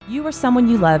You or someone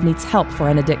you love needs help for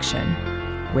an addiction.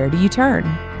 Where do you turn?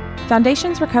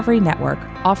 Foundations Recovery Network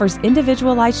offers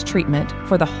individualized treatment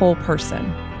for the whole person.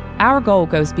 Our goal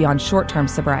goes beyond short-term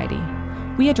sobriety.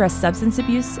 We address substance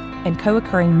abuse and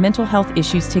co-occurring mental health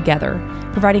issues together,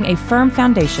 providing a firm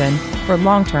foundation for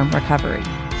long-term recovery.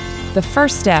 The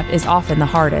first step is often the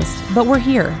hardest, but we're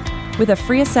here with a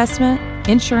free assessment,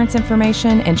 insurance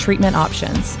information, and treatment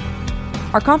options.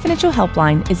 Our confidential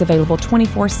helpline is available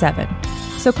 24/7,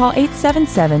 so call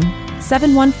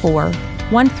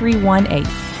 877-714-1318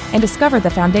 and discover the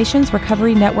Foundations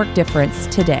Recovery Network difference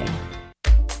today.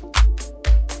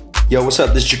 Yo, what's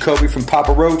up? This is Jacoby from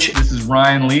Papa Roach. This is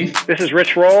Ryan Leaf. This is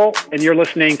Rich Roll, and you're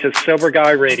listening to Sober Guy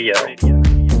Radio.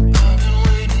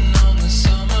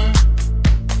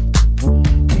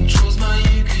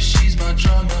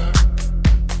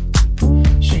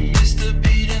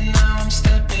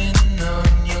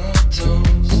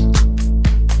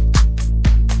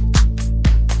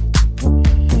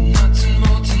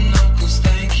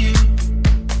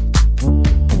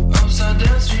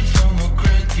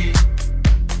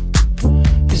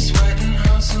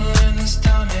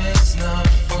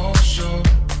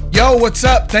 Yo, what's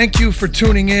up? Thank you for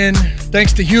tuning in.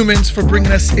 Thanks to Humans for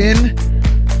bringing us in.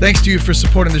 Thanks to you for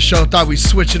supporting the show. Thought we'd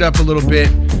switch it up a little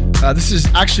bit. This is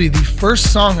actually the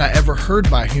first song I ever heard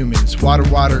by Humans, Water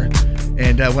Water.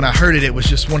 And when I heard it, it was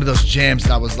just one of those jams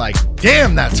that I was like,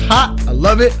 damn, that's hot. I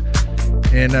love it.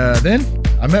 And then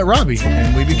I met Robbie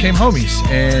and we became homies.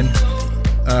 And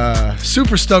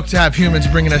super stoked to have Humans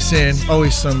bringing us in.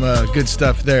 Always some good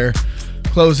stuff there.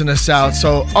 Closing us out.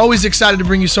 So always excited to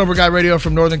bring you Sober Guy Radio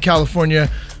from Northern California,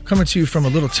 coming to you from a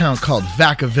little town called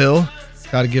Vacaville.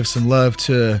 Got to give some love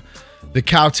to the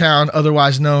cow town,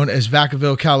 otherwise known as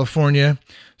Vacaville, California.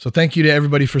 So thank you to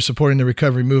everybody for supporting the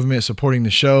recovery movement, supporting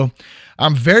the show.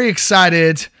 I'm very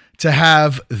excited to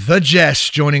have the Jess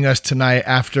joining us tonight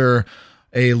after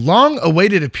a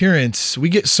long-awaited appearance. We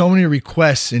get so many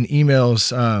requests and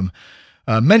emails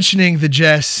mentioning the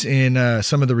Jess in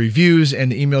some of the reviews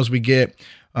and the emails we get.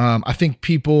 I think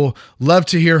people love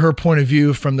to hear her point of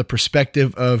view from the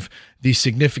perspective of the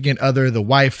significant other, the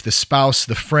wife, the spouse,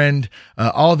 the friend,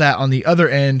 all that on the other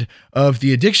end of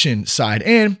the addiction side.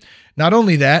 And not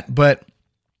only that, but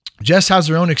Jess has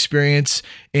her own experience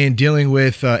in dealing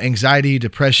with anxiety,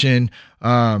 depression,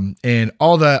 and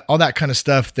all that kind of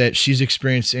stuff that she's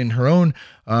experienced in her own,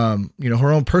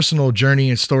 her own personal journey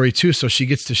and story too. So she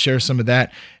gets to share some of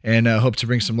that, and hope to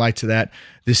bring some light to that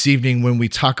this evening when we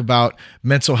talk about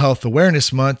Mental Health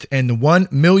Awareness Month and the 1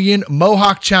 Million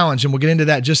Mohawk Challenge. And we'll get into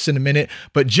that just in a minute.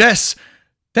 But Jess,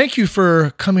 thank you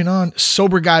for coming on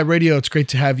Sober Guy Radio. It's great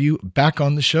to have you back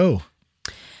on the show.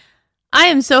 I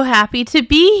am so happy to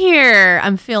be here.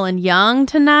 I'm feeling young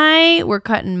tonight. We're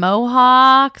cutting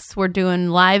mohawks. We're doing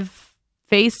live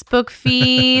Facebook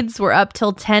feeds. We're up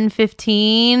till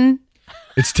 10:15.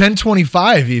 It's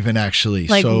 10:25 even, actually.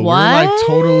 Like, so what? we're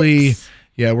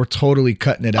totally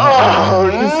cutting it out.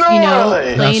 Right now.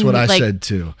 That's what I said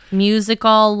too. Music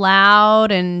all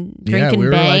loud and drinking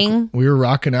Bang. We were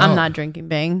rocking out. I'm not drinking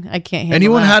Bang. I can't handle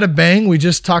Anyone that. had a Bang? We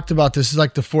just talked about this. Is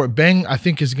like the fourth Bang. I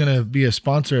think is going to be a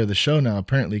sponsor of the show now,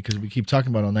 apparently, because we keep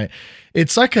talking about it all night.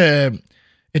 It's like it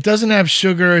doesn't have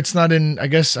sugar. It's not in, I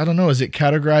guess, I don't know. Is it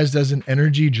categorized as an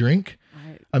energy drink?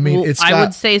 I mean, it's got I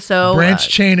would say so. Branch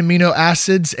chain amino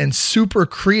acids and super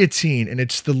creatine, and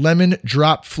it's the lemon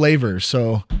drop flavor.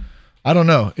 So I don't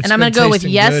know. And I'm going to go with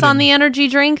yes on the energy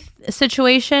drink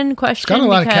situation question. It's got a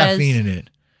lot of caffeine in it.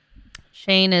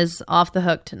 Shane is off the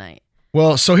hook tonight.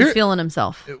 Well, so He's feeling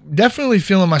himself. Definitely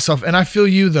feeling myself, and I feel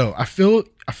you though. I feel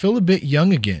a bit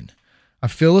young again. I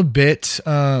feel a bit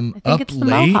I think up it's the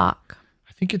late. Mohawk.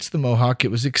 I think it's the Mohawk. It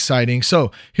was exciting.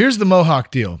 So here's the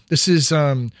Mohawk deal. This is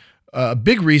a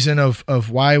big reason of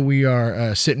why we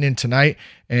are sitting in tonight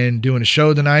and doing a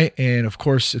show tonight. And of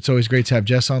course, it's always great to have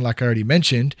Jess on, like I already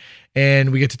mentioned. And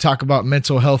we get to talk about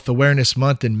Mental Health Awareness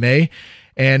Month in May.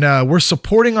 And we're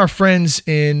supporting our friends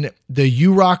in the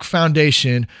UROC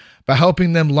Foundation by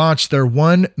helping them launch their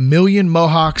 1 Million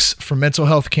Mohawks for Mental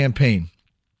Health campaign.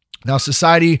 Now,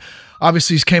 society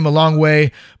obviously has came a long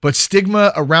way, but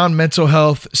stigma around mental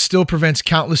health still prevents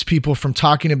countless people from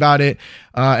talking about it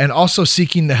and also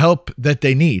seeking the help that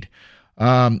they need.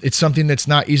 It's something that's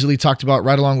not easily talked about,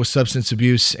 right along with substance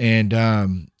abuse,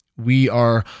 and we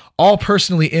are all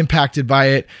personally impacted by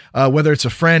it, whether it's a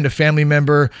friend, a family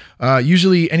member.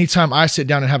 Usually anytime I sit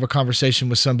down and have a conversation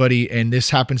with somebody and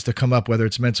this happens to come up, whether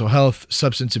it's mental health,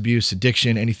 substance abuse,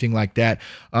 addiction, anything like that,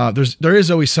 there is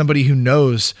always somebody who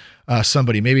knows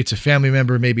somebody. Maybe it's a family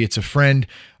member, maybe it's a friend,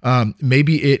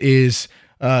 maybe it is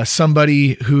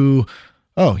somebody who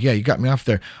Oh yeah, you got me off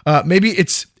there. Maybe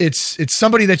it's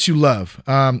somebody that you love.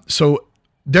 So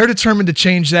they're determined to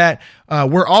change that.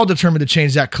 We're all determined to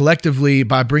change that collectively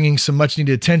by bringing some much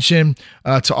needed attention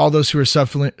to all those who are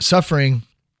suffering.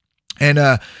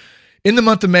 And in the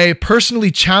month of May, personally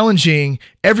challenging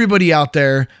everybody out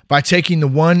there by taking the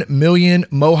 1 million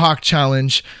Mohawk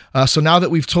challenge. So now that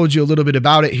we've told you a little bit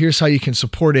about it, here's how you can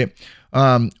support it.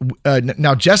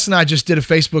 Now Jess and I just did a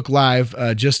Facebook Live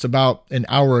just about an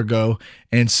hour ago,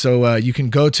 and so you can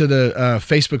go to the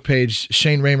Facebook page,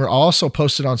 Shane Raymer. I'll also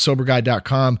post it on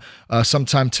SoberGuy.com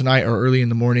sometime tonight or early in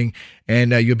the morning,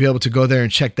 and you'll be able to go there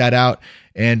and check that out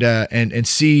and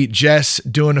see Jess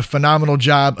doing a phenomenal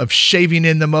job of shaving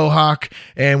in the Mohawk,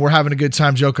 and we're having a good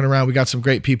time joking around. We got some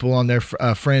great people on there,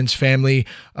 friends, family,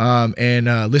 and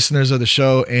listeners of the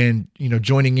show, and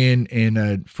joining in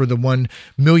and for the 1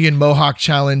 million Mohawk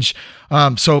challenge.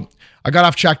 So I got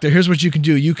off track there. Here's what you can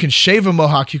do. You can shave a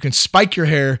Mohawk. You can spike your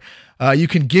hair. You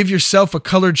can give yourself a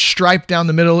colored stripe down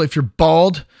the middle if you're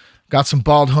bald. Got some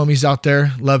bald homies out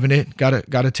there loving it.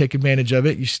 Got to take advantage of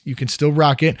it. You can still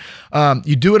rock it.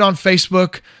 You do it on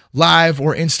Facebook Live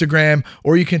or Instagram,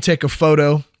 or you can take a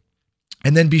photo,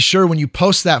 and then be sure when you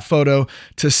post that photo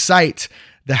to cite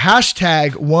the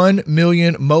hashtag 1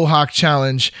 million Mohawk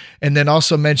challenge, and then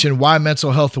also mention why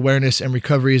mental health awareness and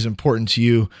recovery is important to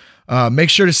you. Make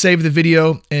sure to save the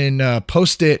video and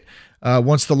post it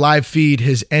once the live feed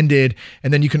has ended.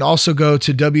 And then you can also go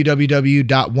to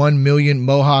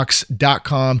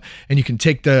www.1millionmohawks.com and you can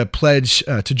take the pledge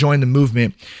to join the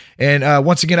movement. And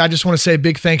once again, I just want to say a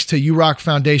big thanks to URock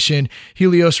Foundation,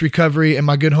 Helios Recovery, and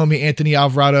my good homie Anthony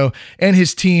Alvarado and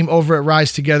his team over at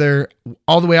Rise Together,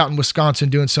 all the way out in Wisconsin,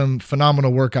 doing some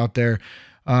phenomenal work out there.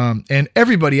 And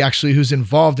everybody actually who's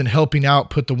involved in helping out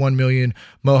put the 1 million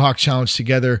Mohawk challenge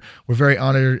together. We're very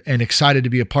honored and excited to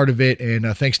be a part of it. And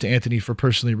thanks to Anthony for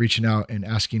personally reaching out and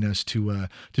asking us to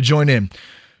join in.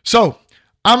 So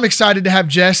I'm excited to have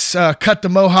Jess cut the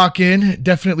Mohawk in.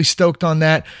 Definitely stoked on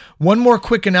that. One more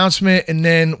quick announcement, and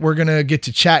then we're going to get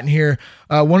to chatting here.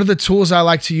 One of the tools I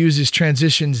like to use is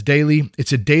Transitions Daily.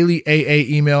 It's a daily AA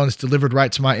email, and it's delivered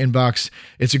right to my inbox.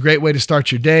 It's a great way to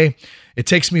start your day. It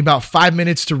takes me about 5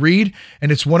 minutes to read,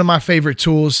 and it's one of my favorite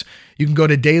tools. You can go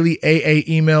to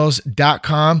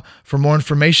dailyaaemails.com for more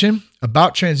information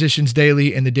about Transitions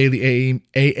Daily and the daily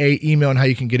AA email and how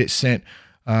you can get it sent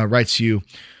right to you.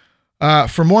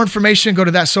 For more information, go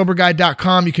to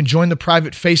thatsoberguy.com. You can join the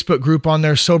private Facebook group on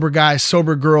there, Sober Guy,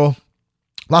 Sober Girl.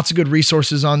 Lots of good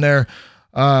resources on there.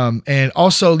 And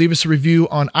also leave us a review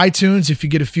on iTunes if you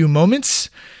get a few moments.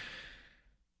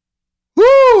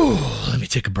 Woo! Let me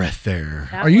take a breath there.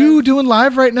 Are you doing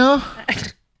live right now?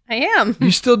 I am.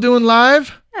 You still doing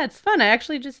live? Yeah, it's fun. I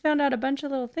actually just found out a bunch of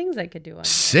little things I could do on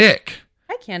Sick.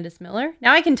 Hi, Candace Miller.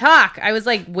 Now I can talk. I was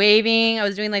like waving. I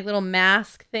was doing like little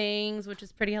mask things, which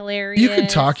is pretty hilarious. You could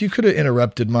talk. You could have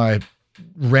interrupted my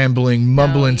rambling,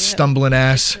 mumbling, stumbling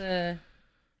ass. It's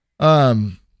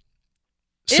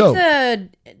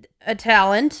a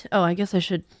talent. Oh, I guess I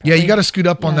should. Yeah, you got to scoot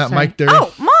up on that mic there.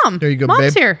 Oh, Mom. There you go,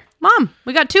 Mom's babe. here. Mom,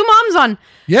 we got 2 moms on.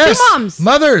 Yes. 2 moms.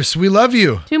 Mothers, we love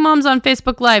you. 2 moms on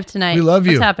Facebook Live tonight. We love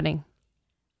you. What's happening?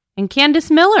 And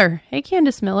Candace Miller. Hey,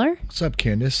 Candace Miller. What's up,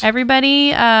 Candace?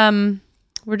 Everybody, we're doing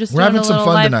having a some little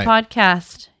fun live tonight.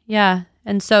 podcast. Yeah.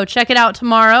 And so check it out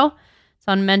tomorrow. It's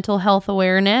on mental health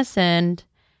awareness and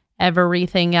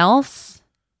everything else.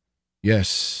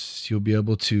 Yes, you'll be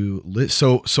able to.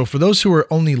 So for those who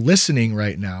are only listening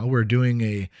right now, we're doing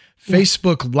a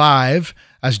Facebook Live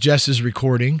as Jess is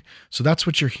recording. So that's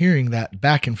what you're hearing, that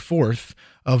back and forth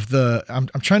of the. I'm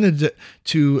trying to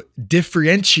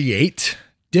differentiate.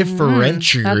 That's a big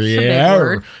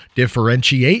word.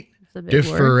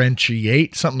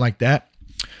 Differentiate, something like that.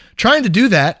 Trying to do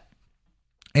that,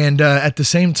 and at the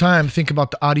same time think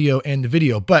about the audio and the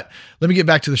video. But let me get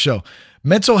back to the show.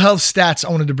 Mental health stats.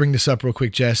 I wanted to bring this up real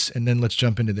quick, Jess, and then let's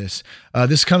jump into this.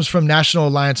 This comes from National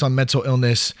Alliance on Mental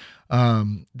Illness.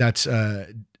 That's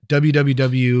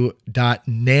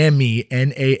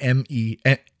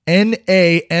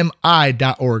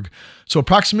www.NAMI.org. So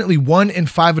approximately 1 in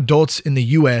 5 adults in the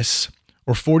U.S.,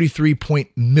 or 43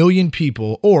 million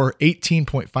people, or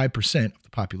 18.5% of the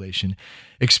population,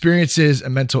 experiences a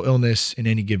mental illness in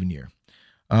any given year.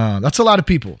 That's a lot of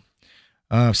people.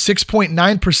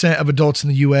 6.9% of adults in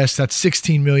the U.S., that's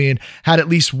 16 million, had at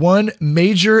least one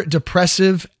major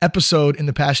depressive episode in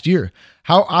the past year.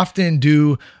 How often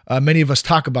do many of us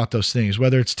talk about those things,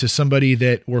 whether it's to somebody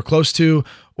that we're close to,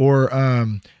 or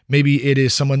maybe it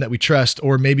is someone that we trust,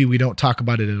 or maybe we don't talk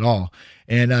about it at all.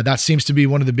 And that seems to be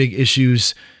one of the big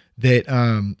issues that,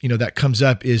 that comes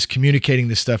up is communicating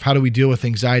this stuff. How do we deal with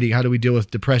anxiety? How do we deal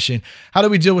with depression? How do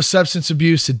we deal with substance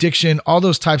abuse, addiction, all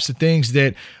those types of things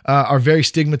that are very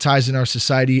stigmatized in our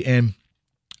society. And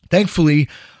thankfully,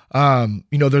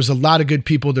 there's a lot of good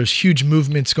people. There's huge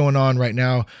movements going on right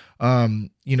now.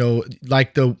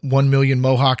 Like the 1 Million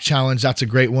Mohawk Challenge. That's a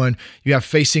great one. You have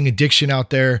Facing Addiction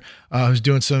out there, who's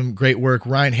doing some great work.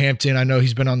 Ryan Hampton, I know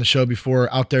he's been on the show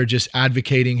before, out there just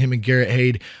advocating, him and Garrett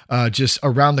Haid, just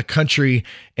around the country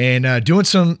and doing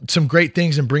some great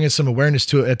things and bringing some awareness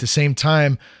to it. At the same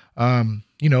time,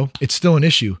 it's still an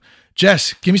issue.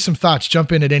 Jess, give me some thoughts.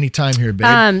 Jump in at any time here,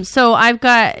 babe. So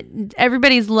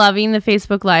everybody's loving the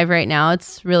Facebook Live right now.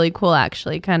 It's really cool,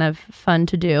 actually, kind of fun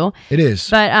to do. It is.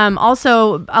 But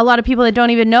also a lot of people that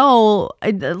don't even know,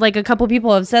 like a couple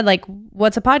people have said, like,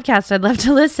 what's a podcast? I'd love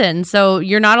to listen. So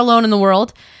you're not alone in the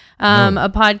world. No. A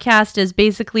podcast is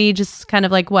basically just kind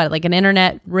of like what? Like an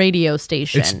internet radio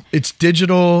station. It's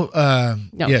digital.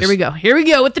 Yes. Here we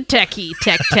go with the techie.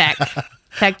 Tech.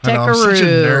 I'm such a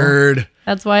nerd.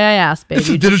 That's why I asked, baby. It's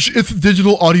a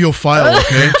digital audio file,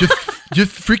 okay?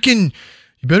 just freaking,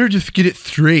 you better just get it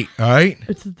straight, all right?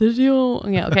 It's digital.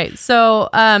 Yeah, okay. So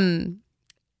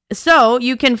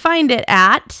you can find it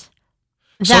at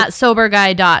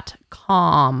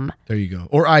thatsoberguy.com. There you go.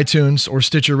 Or iTunes or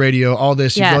Stitcher Radio, all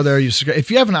this. You go there.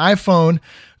 If you have an iPhone,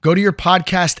 go to your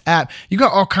podcast app. You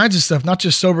got all kinds of stuff, not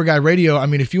just Sober Guy Radio. I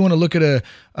mean, if you want to look at a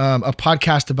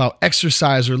podcast about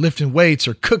exercise or lifting weights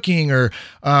or cooking or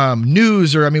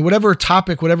news or, whatever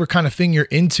topic, whatever kind of thing you're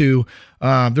into,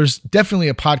 there's definitely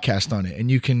a podcast on it,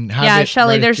 and you can have it. Yeah,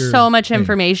 Shelly, there's so much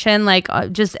information, like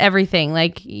just everything.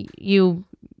 Like you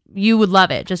would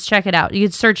love it. Just check it out. You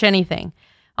could search anything.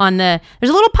 There's a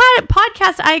little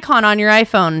podcast icon on your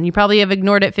iPhone. You probably have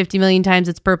ignored it 50 million times.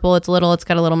 It's purple. It's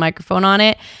got a little microphone on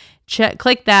it.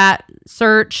 Click that,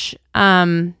 search.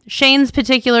 Shane's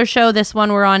particular show, this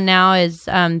one we're on now, is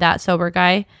That Sober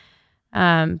Guy.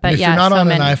 But if you're not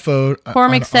on an iPhone,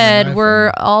 Cormac said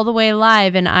we're all the way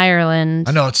live in Ireland.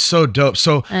 I know, it's so dope.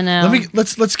 So I know.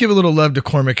 let's give a little love to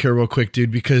Cormac here real quick,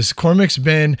 dude, because Cormac's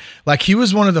been like, he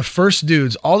was one of the first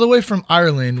dudes all the way from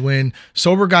Ireland when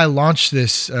Sober Guy launched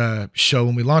this show.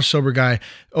 When we launched Sober Guy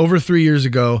over 3 years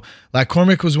ago, like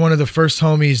Cormac was one of the first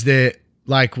homies that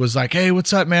was like, hey,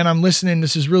 what's up, man? I'm listening.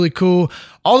 This is really cool.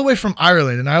 All the way from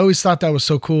Ireland. And I always thought that was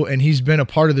so cool. And he's been a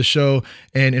part of the show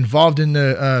and involved in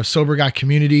the Sober Guy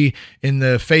community, in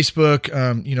the Facebook,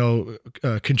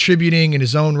 contributing in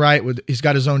his own right. He's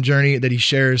got his own journey that he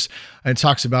shares and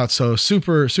talks about. So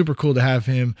super, super cool to have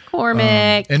him.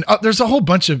 Cormac. And there's a whole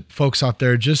bunch of folks out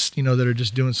there just, that are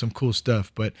just doing some cool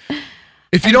stuff. But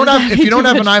if you don't have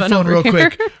an iPhone, real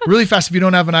quick, really fast, if you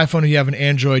don't have an iPhone and you have an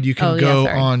Android, you can go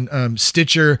on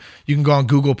Stitcher. You can go on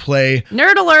Google Play.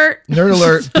 Nerd alert.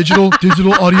 Digital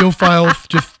audio files.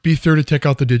 Just be sure to check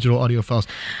out the digital audio files.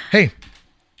 Hey,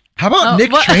 how about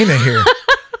Nick Traina here?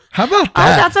 How about that?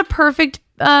 Oh, that's a perfect.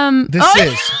 This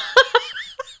is.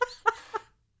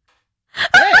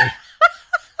 Hey.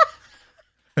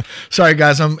 Sorry,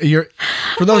 guys.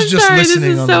 For those just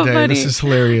listening on the day, funny. This is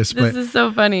hilarious. This is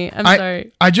so funny. I'm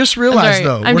sorry. I just realized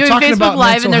though, I'm we're doing talking Facebook about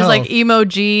Live and there's health. like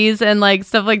emojis and like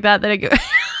stuff like that I go.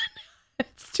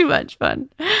 It's too much fun.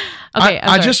 Okay,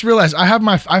 I just realized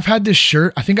I've had this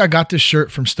shirt. I think I got this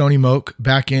shirt from Stony Moke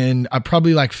back in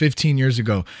probably like 15 years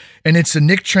ago, and it's a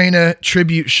Nick Traina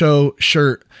tribute show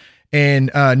shirt. And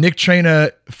Nick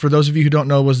Traina, for those of you who don't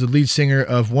know, was the lead singer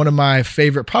of one of my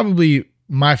favorite, probably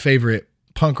my favorite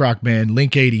punk rock band,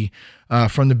 Link 80,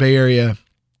 from the Bay Area.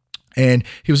 And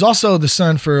he was also the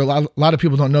son, for a lot of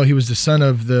people don't know, he was the son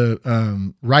of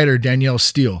the writer Danielle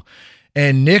Steele.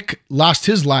 And Nick lost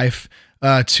his life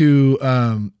to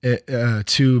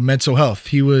mental health.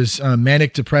 He was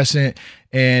manic depressant,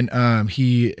 and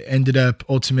he ended up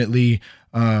ultimately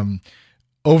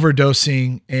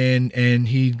overdosing, and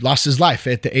he lost his life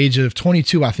at the age of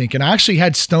 22, I think. And I actually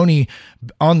had Stoney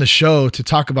on the show to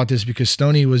talk about this, because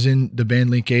Stoney was in the band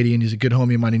Link 80, and he's a good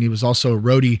homie of mine, and he was also a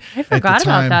roadie. I forgot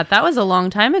about that. That was a long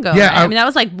time ago. Yeah, I mean, that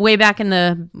was like way back in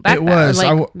the back. It was.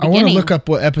 I want to look up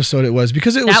what episode it was,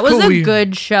 because it was cool. That was a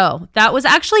good show. That was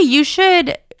actually, you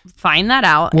should find that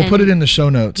out. We'll put it in the show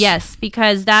notes. Yes,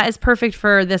 because that is perfect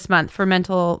for this month, for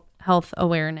mental health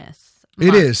awareness.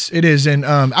 It is. And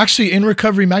actually, In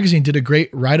Recovery Magazine did a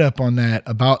great write-up on that,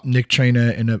 about Nick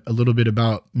Traina, and a little bit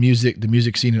about music, the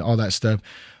music scene and all that stuff.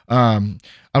 I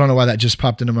don't know why that just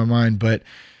popped into my mind, but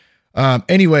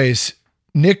anyways,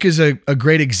 Nick is a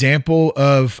great example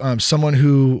of someone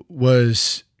who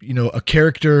was a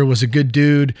character, was a good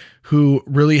dude who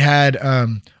really had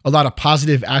a lot of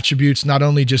positive attributes, not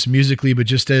only just musically, but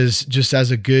just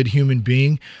as a good human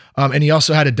being. And he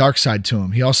also had a dark side to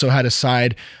him. He also had a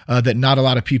side that not a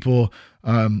lot of people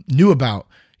knew about.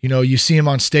 You see him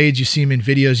on stage, you see him in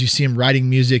videos, you see him writing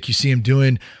music, you see him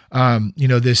doing,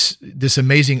 this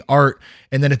amazing art.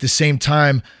 And then at the same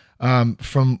time,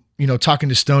 from talking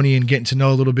to Stoney and getting to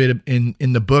know a little bit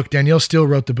in the book, Danielle Steele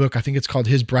wrote the book. I think it's called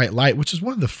His Bright Light, which is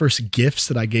one of the first gifts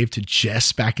that I gave to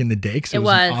Jess back in the day, because it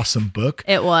was an awesome book.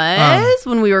 It was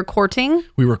when we were courting.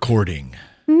 We were courting.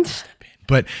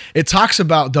 But it talks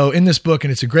about, though, in this book,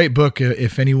 and it's a great book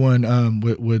if anyone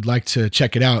would like to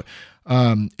check it out.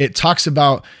 It talks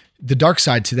about the dark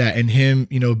side to that, and him,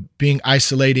 being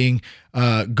isolating,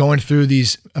 going through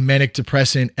these manic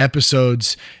depressant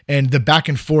episodes, and the back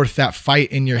and forth, that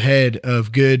fight in your head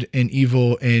of good and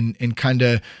evil, and kind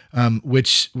of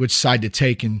which side to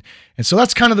take, and so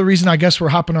that's kind of the reason I guess we're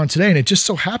hopping on today. And it just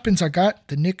so happens I got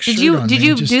the Nick shirt on. Did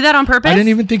you do that on purpose? I didn't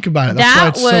even think about it.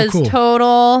 That's why it's so cool.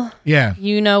 Total. Yeah.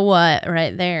 You know what?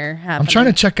 Right there. Happening. I'm trying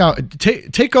to check out.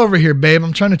 Take over here, babe.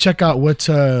 I'm trying to check out what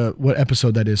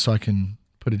episode that is so I can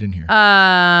put it in here.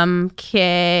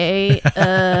 Okay.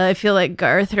 I feel like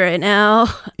Garth right now.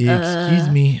 Excuse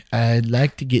me. I'd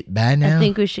like to get by now. I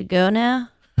think we should go now.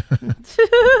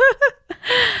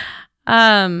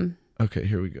 Okay,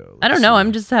 here we go. I don't know.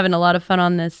 I'm just having a lot of fun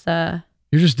on this. You're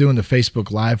just doing the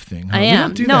Facebook Live thing. Huh? I am. We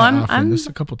don't do that often. This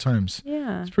a couple times.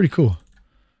 Yeah. It's pretty cool.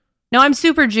 No, I'm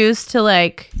super juiced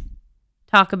to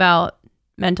talk about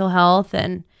mental health,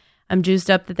 and I'm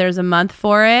juiced up that there's a month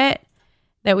for it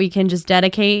that we can just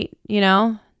dedicate,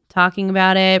 talking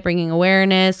about it, bringing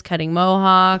awareness, cutting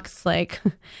mohawks. I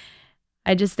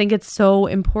just think it's so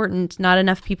important. Not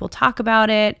enough people talk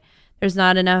about it. There's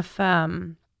not enough,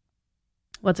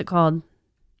 what's it called?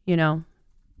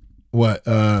 What,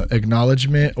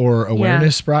 acknowledgement or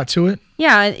awareness brought to it?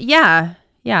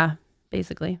 Yeah,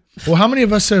 basically. Well, how many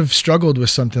of us have struggled with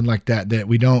something like that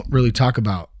we don't really talk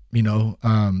about?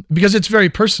 Because it's very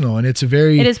personal, and it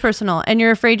is personal, and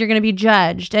you're afraid you're going to be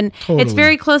judged, and totally. It's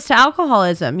very close to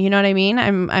alcoholism. You know what I mean?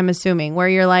 I'm assuming, where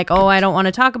you're like, oh, I don't want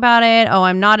to talk about it. Oh,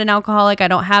 I'm not an alcoholic. I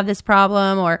don't have this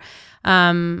problem. Or,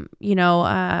 I'm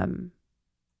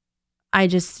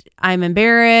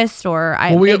embarrassed, or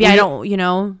I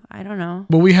don't, I don't know.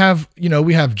 Well, we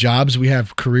have jobs, we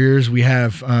have careers, we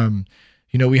have,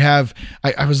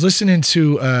 I was listening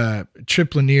to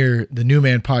Trip Lanier, the New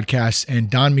Man podcast, and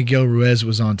Don Miguel Ruiz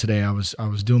was on today. I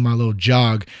was doing my little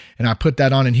jog, and I put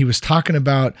that on, and he was talking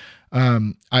about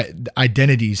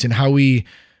identities and how we.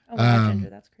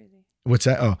 That's crazy. What's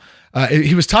that?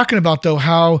 He was talking about, though,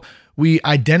 how we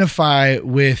identify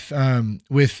with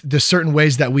the certain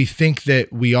ways that we think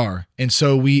that we are, and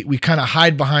so we kind of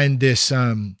hide behind this.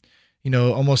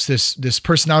 Almost this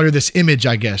personality or this image,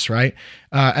 I guess, right?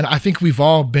 And I think we've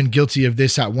all been guilty of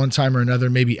this at one time or another,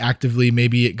 maybe actively,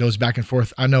 maybe it goes back and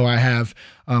forth. I know I have.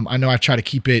 I know I try to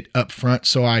keep it up front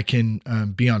so I can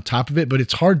be on top of it, but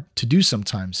it's hard to do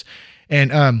sometimes.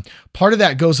 And part of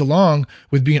that goes along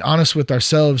with being honest with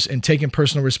ourselves and taking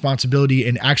personal responsibility,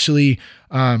 and actually,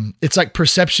 it's like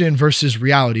perception versus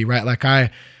reality,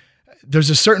 right? There's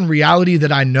a certain reality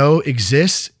that I know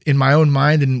exists in my own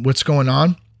mind and what's going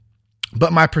on.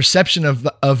 But my perception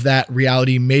of that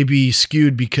reality may be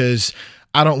skewed because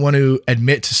I don't want to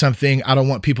admit to something. I don't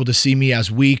want people to see me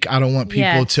as weak. I don't want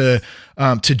people to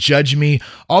judge me.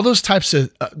 All those types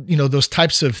of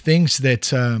things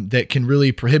that can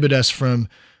really prohibit us from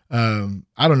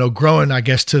growing, I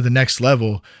guess, to the next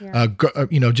level. Yeah.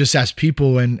 Just as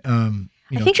people, and I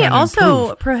think it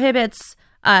also prohibits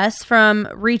us from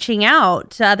reaching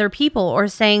out to other people or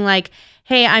saying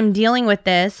hey, I'm dealing with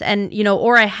this, and,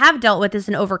 or I have dealt with this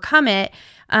and overcome it,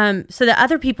 so that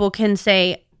other people can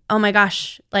say, oh my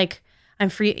gosh, I'm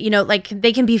free,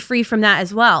 they can be free from that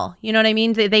as well. You know what I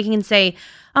mean? They can say,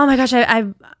 oh my gosh,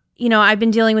 I've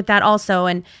been dealing with that also,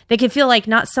 and they can feel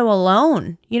not so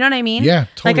alone. You know what I mean? Yeah,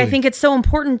 totally. I think it's so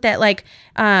important that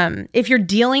if you're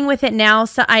dealing with it now,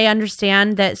 so I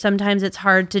understand that sometimes it's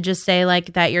hard to just say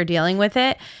that you're dealing with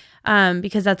it,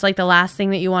 because that's the last thing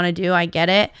that you want to do. I get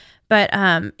it. But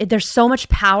there's so much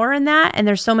power in that, and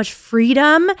there's so much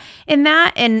freedom in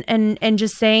that, and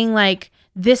just saying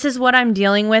this is what I'm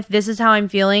dealing with, this is how I'm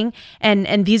feeling,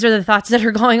 and these are the thoughts that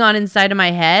are going on inside of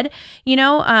my head,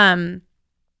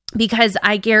 because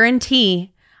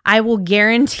I will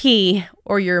guarantee,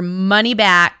 or your money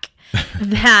back,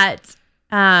 that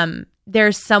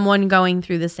there's someone going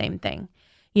through the same thing.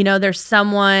 There's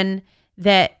someone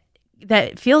that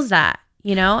feels that,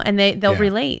 and they'll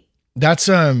relate. That's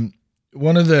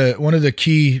one of the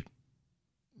key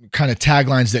kind of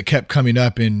taglines that kept coming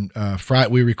up in Friday.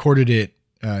 We recorded it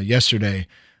yesterday.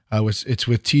 It's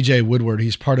with TJ Woodward.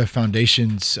 He's part of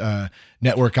Foundation's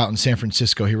network out in San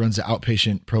Francisco. He runs the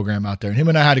outpatient program out there. And him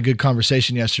and I had a good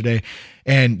conversation yesterday,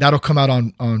 and that'll come out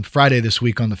on Friday this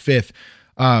week on the 5th.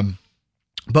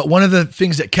 But one of the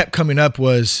things that kept coming up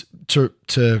was to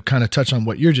kind of touch on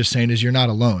what you're just saying is you're not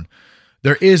alone.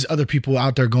 There is other people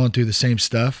out there going through the same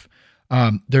stuff.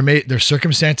 Their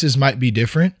circumstances might be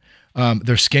different.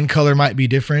 Their skin color might be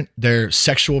different. Their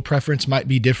sexual preference might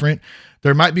be different.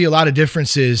 There might be a lot of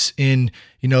differences in,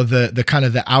 the kind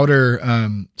of the outer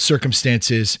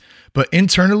circumstances, but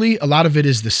internally, a lot of it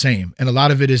is the same. And a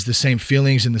lot of it is the same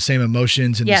feelings and the same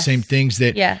emotions and the same things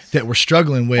that we're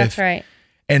struggling with. That's right.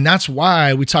 And that's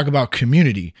why we talk about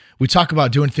community. We talk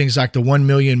about doing things like the 1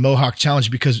 million Mohawk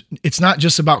challenge, because it's not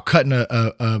just about cutting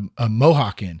a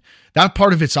Mohawk in. That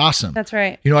part of it's awesome. That's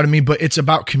right. You know what I mean? But it's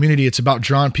about community. It's about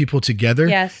drawing people together.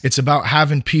 Yes. It's about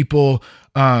having people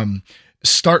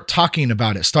start talking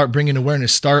about it, start bringing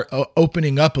awareness, start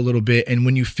opening up a little bit. And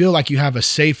when you feel like you have a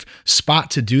safe spot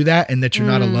to do that and that you're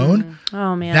not alone,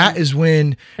 oh man, that is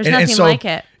when there's nothing like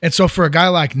it. And so for a guy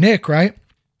like Nick, right?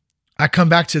 I come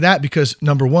back to that because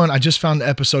number one, I just found the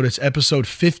episode. It's episode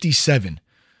 57.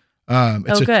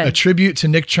 It's a tribute to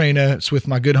Nick Traina. It's with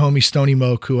my good homie Stony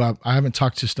Moke, who I haven't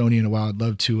talked to Stony in a while. I'd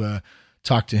love to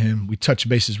talk to him. We touched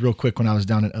bases real quick when I was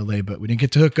down in LA, but we didn't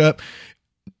get to hook up.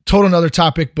 Total another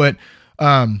topic, but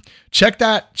check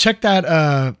that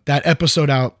episode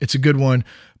out. It's a good one.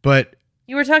 But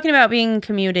you were talking about being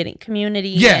community,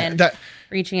 yeah, and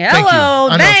reaching out.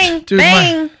 Hello, bang, dude,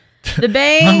 bang. The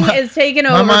bang is taking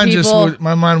over.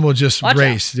 My mind will just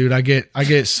race, dude. I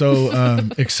get so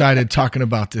excited talking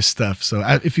about this stuff. So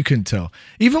if you couldn't tell,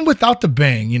 even without the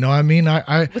bang, you know what I mean?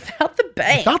 Without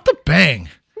the bang,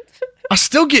 I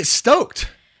still get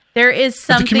stoked. There is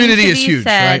something the community to is be huge,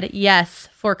 said, right? Yes,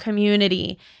 for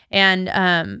community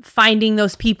and finding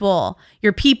those people,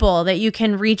 your people that you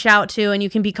can reach out to and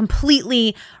you can be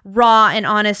completely raw and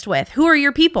honest with. Who are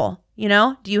your people?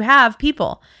 Do you have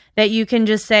people that you can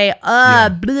just say,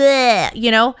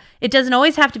 bleh, it doesn't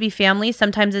always have to be family.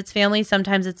 Sometimes it's family.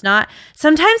 Sometimes it's not.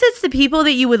 Sometimes it's the people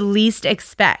that you would least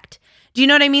expect. Do you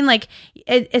know what I mean? Like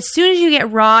as soon as you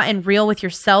get raw and real with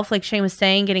yourself, like Shane was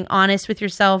saying, getting honest with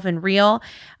yourself and real,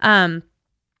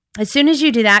 as soon as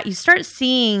you do that, you start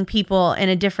seeing people in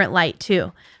a different light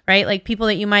too, right? Like people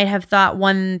that you might have thought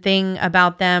one thing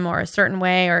about them or a certain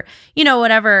way or,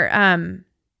 whatever,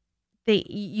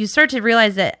 you start to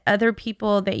realize that other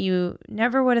people that you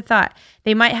never would have thought,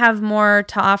 they might have more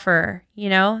to offer,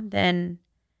 than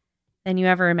you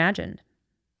ever imagined.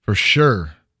 For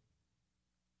sure.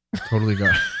 Totally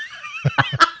got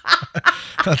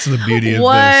That's the beauty of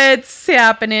What's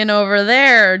happening over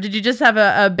there? Did you just have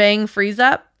a bang freeze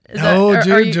up?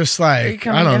 Dude, just like,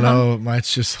 I don't know.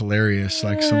 It's just hilarious.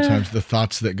 Like sometimes the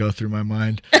thoughts that go through my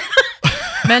mind.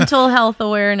 Mental health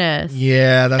awareness.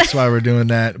 Yeah, that's why we're doing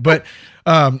that. But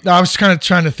I was kind of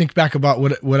trying to think back about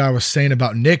what I was saying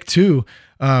about Nick too.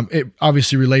 It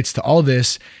obviously relates to all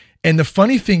this. And the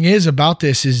funny thing is about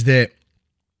this is that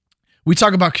we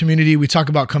talk about community, we talk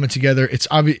about coming together. It's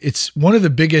one of the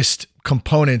biggest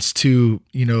components to,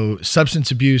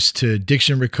 substance abuse, to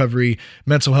addiction recovery,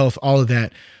 mental health, all of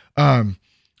that.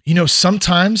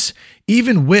 Sometimes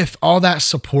even with all that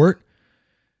support,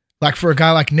 like for a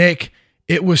guy like Nick,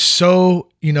 it was so,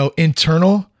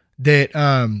 internal that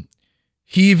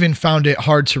he even found it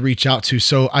hard to reach out to.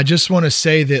 So I just want to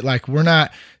say that like, we're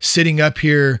not sitting up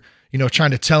here,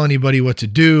 trying to tell anybody what to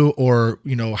do or,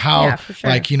 how, yeah, for sure.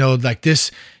 Like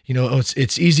this,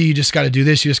 it's easy. You just got to do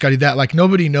this. You just got to do that. Like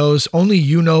nobody knows, only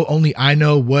only I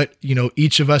know what,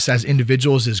 each of us as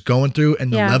individuals is going through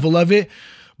and the level of it.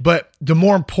 But the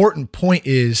more important point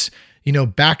is,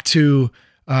 back to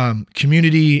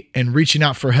community and reaching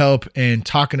out for help and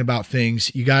talking about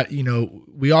things. You got,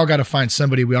 we all got to find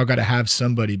somebody. We all got to have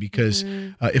somebody because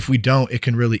if we don't, it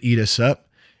can really eat us up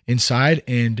inside.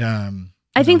 And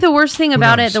I think the worst thing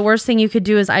about it, the worst thing you could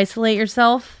do is isolate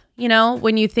yourself.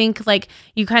 When you think like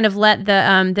you kind of let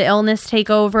the illness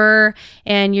take over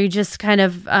and you just kind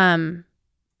of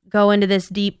go into this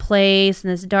deep place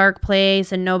and this dark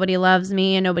place and nobody loves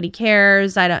me and nobody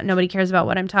cares. Nobody cares about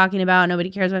what I'm talking about. Nobody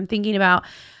cares what I'm thinking about.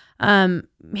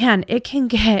 Man, it can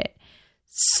get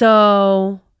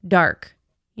so dark,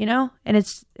 and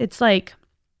it's like,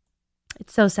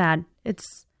 it's so sad.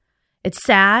 It's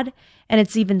sad. And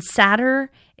it's even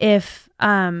sadder if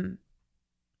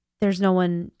there's no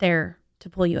one there to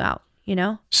pull you out,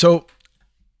 So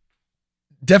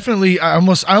definitely, I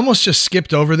almost just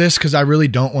skipped over this because I really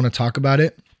don't want to talk about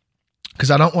it. because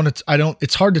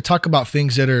it's hard to talk about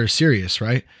things that are serious,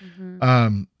 right?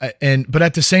 But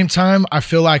at the same time, I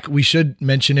feel like we should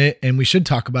mention it and we should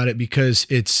talk about it because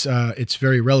it's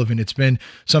very relevant. It's been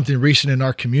something recent in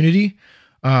our community.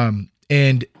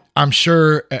 And I'm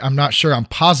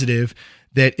positive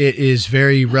that it is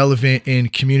very relevant in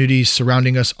communities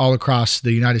surrounding us all across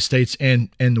the United States and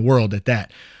the world at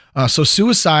that. So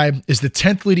suicide is the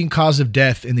 10th leading cause of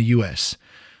death in the U.S.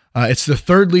 It's the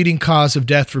 3rd leading cause of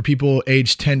death for people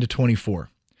aged 10 to 24.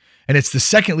 And it's the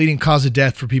 2nd leading cause of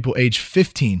death for people aged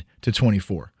 15 to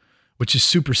 24, which is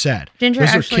super sad. Ginger Those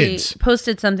actually are kids.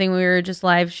 posted something. We were just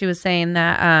live. She was saying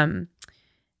that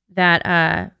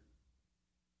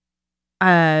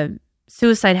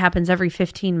suicide happens every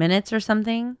 15 minutes or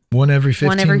something. One every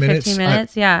 15 minutes? 15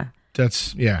 minutes, yeah.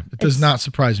 It does not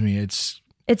surprise me. It's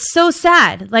so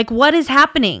sad. Like, what is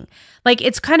happening? Like,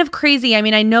 it's kind of crazy. I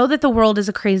mean, I know that the world is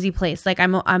a crazy place. Like,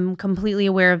 I'm completely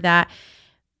aware of that.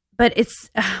 But it's,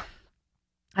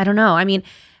 I don't know. I mean,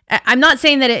 I'm not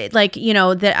saying that it, like, you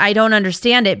know, that I don't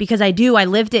understand it, because I do. I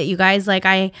lived it, you guys. Like,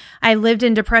 I lived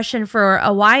in depression for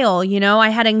a while, you know. I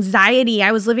had anxiety.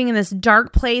 I was living in this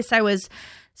dark place. I was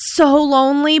so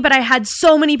lonely, but I had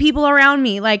so many people around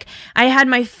me. Like, I had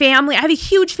my family. I have a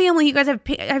huge family. You guys have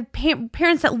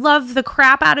parents that love the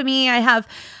crap out of me. I have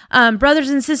brothers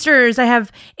and sisters. I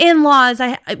have in-laws.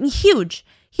 I'm huge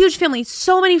family.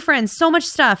 So many friends. So much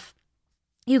stuff,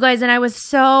 you guys. And I was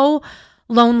so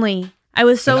lonely. I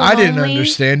was so lonely. I didn't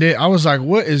understand it. I was like,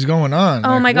 what is going on?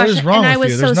 Oh, like, my gosh. What is wrong and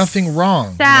with you? There's nothing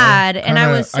wrong. Sad. You know? And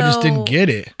I was so, I just didn't get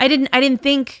it. I didn't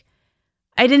think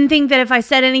that if I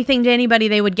said anything to anybody,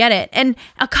 they would get it. And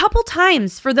a couple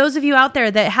times, for those of you out there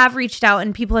that have reached out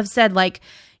and people have said, like,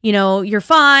 you know, you're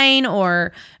fine,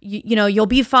 or, you know, you'll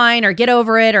be fine, or get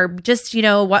over it, or just, you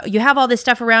know, what, you have all this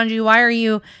stuff around you. Why are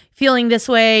you feeling this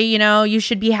way? You know, you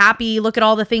should be happy. Look at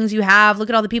all the things you have. Look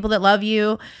at all the people that love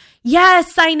you.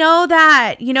 Yes, I know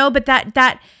that, you know, but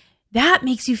that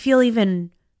makes you feel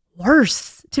even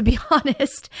worse, to be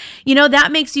honest. You know,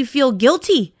 that makes you feel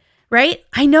guilty. Right?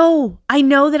 I know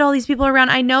that all these people are around.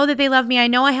 I know that they love me. I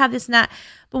know I have this and that,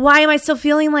 but why am I still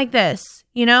feeling like this?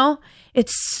 You know,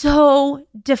 it's so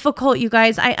difficult, you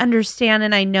guys. I understand.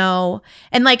 And I know,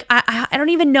 and like, I don't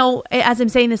even know, as I'm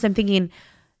saying this, I'm thinking,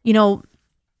 you know,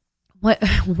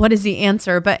 what is the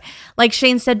answer? But like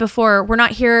Shane said before, we're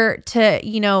not here to,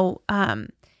 you know,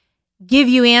 give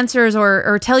you answers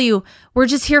or tell you. We're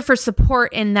just here for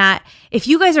support, in that if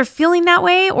you guys are feeling that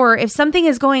way, or if something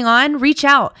is going on, reach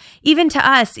out, even to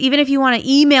us. Even if you want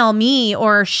to email me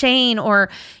or Shane, or,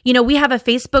 you know, we have a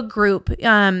Facebook group,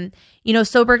 you know,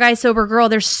 Sober Guy, Sober Girl.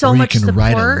 There's so much support. You can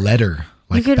write a letter,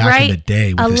 like you could back in the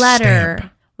day, with a letter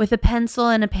stamp, with a pencil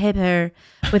and a paper,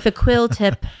 with a quill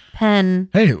tip pen.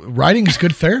 Hey, writing is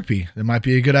good therapy. That might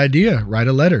be a good idea. Write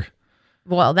a letter.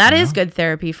 Well, that is good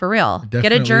therapy, for real.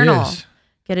 Get a journal.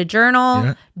 Get a journal,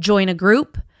 yeah. Join a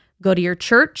group, go to your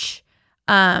church,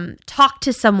 talk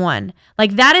to someone.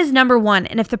 Like, that is number one.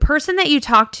 And if the person that you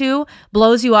talk to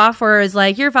blows you off or is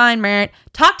like, you're fine, Merritt,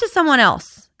 talk to someone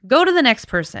else. Go to the next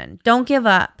person. Don't give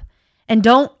up. And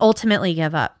don't ultimately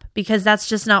give up, because that's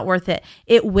just not worth it.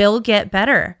 It will get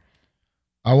better.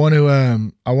 I want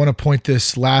to point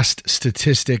this last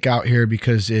statistic out here,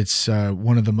 because it's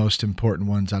one of the most important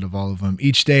ones out of all of them.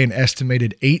 Each day, an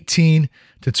estimated 18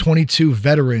 to 22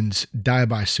 veterans die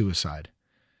by suicide.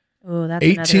 Oh, that's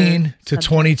 18 to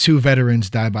 22 veterans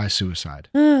die by suicide.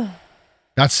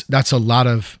 That's a lot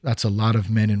of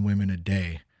men and women a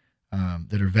day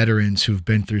that are veterans who've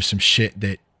been through some shit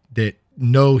that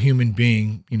no human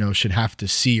being, you know, should have to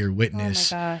see or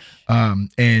witness. Oh my gosh.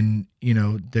 And you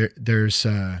know, there's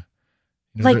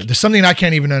like, there's something I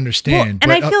can't even understand.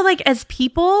 Well, and I feel like as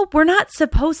people, we're not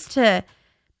supposed to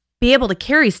be able to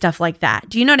carry stuff like that.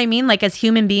 Do you know what I mean? Like, as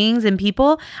human beings and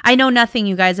people, I know nothing,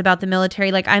 you guys, about the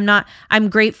military. Like, I'm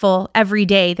grateful every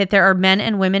day that there are men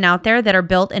and women out there that are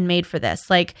built and made for this.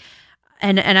 Like,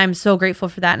 and I'm so grateful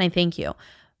for that. And I thank you.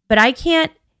 But I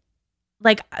can't,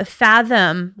 like,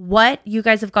 fathom what you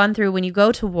guys have gone through when you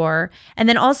go to war. And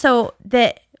then also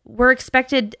that we're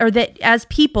expected, or that as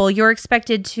people, you're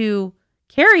expected to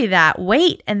carry that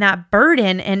weight and that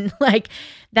burden, and like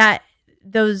that,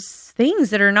 those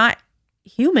things that are not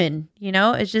human, you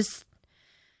know. It's just,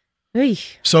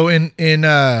 so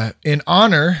in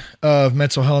honor of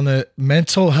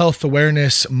Mental Health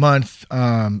Awareness Month,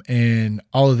 and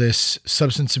all of this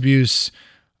substance abuse,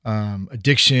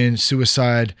 addiction,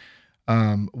 suicide,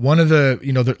 one of the,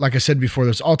 you know, like I said before,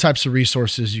 there's all types of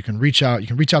resources. You can reach out. You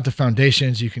can reach out to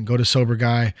foundations. You can go to Sober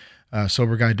Guy,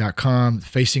 soberguy.com,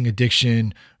 Facing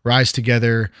Addiction, Rise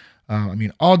Together. I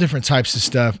mean, all different types of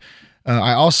stuff.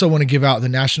 I also want to give out the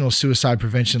National Suicide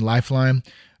Prevention Lifeline.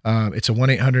 It's a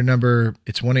 1-800 number.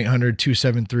 It's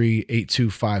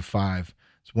 1-800-273-8255.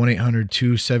 It's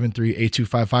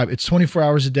 1-800-273-8255. It's 24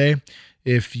 hours a day.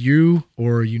 If you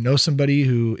or you know somebody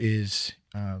who is,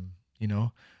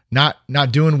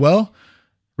 not doing well,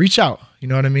 reach out. You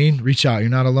know what I mean? Reach out. You're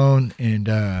not alone. And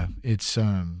it's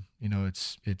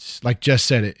like Jess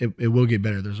said, it will get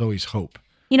better. There's always hope.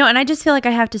 And I just feel like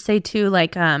I have to say too,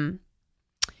 like,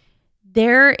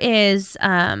 there is,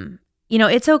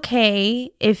 it's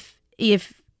okay if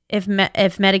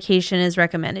medication is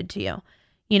recommended to you,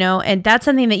 and that's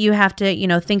something that you have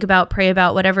to, think about, pray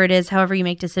about, whatever it is, however you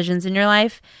make decisions in your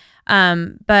life.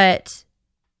 But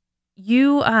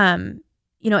you,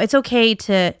 it's okay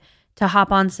to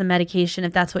hop on some medication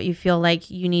if that's what you feel like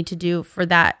you need to do for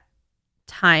that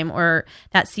time or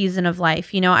that season of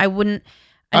life. I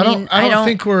don't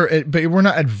think we're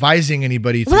not advising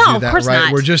anybody to do that, of course right?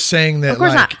 not. We're just saying that. Of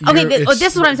course not. Okay, this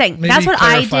is what I'm saying. That's what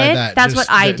I did. That's what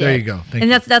I did. There you go. Thank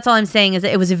and you. that's all I'm saying is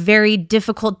that it was a very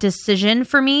difficult decision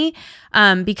for me,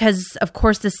 because of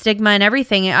course the stigma and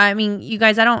everything. I mean, you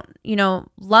guys, I don't,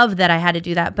 love that I had to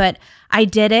do that, but I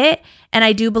did it, and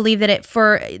I do believe that it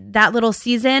for that little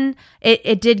season,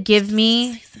 it did give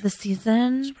me the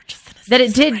season that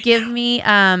it did give me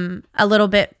a little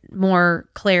bit more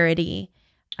clarity.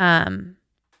 Of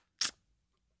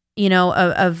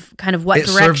kind of what it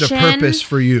direction served a purpose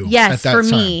for you. Yes, at that for time.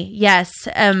 me. Yes.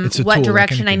 What tool,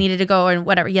 direction like I needed to go and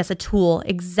whatever. Yes, a tool.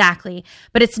 Exactly.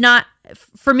 But it's not,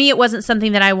 for me, it wasn't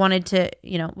something that I wanted to,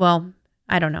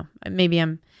 I don't know.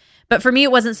 But for me,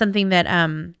 it wasn't something that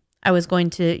I was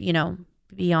going to,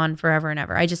 be on forever and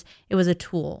ever. It was a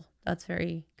tool. That's a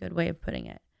very good way of putting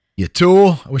it. You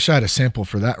tool. I wish I had a sample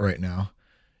for that right now.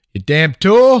 You damn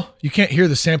tool. You can't hear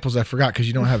the samples, I forgot, because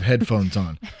you don't have headphones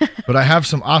on. But I have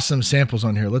some awesome samples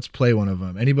on here. Let's play one of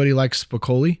them. Anybody like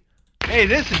Spicoli? Hey,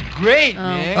 this is great,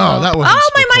 man. Oh, that wasn't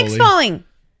my Spicoli. mic's falling.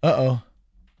 Uh-oh.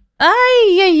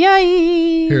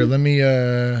 Ay. Here, let me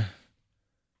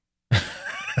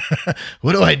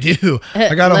what do I do?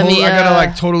 I gotta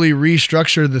like totally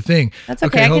restructure the thing. That's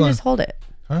okay. I can hold just hold it.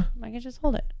 Huh? I can just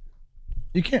hold it.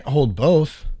 You can't hold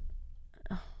both.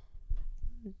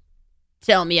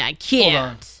 Tell me I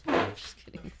can't. Hold on. Just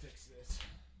kidding.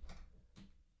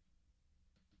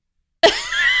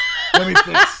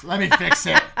 Let me fix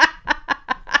it.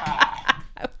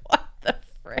 What the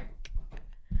frick?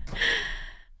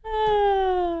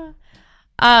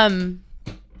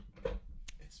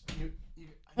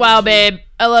 Wow, babe.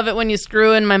 I love it when you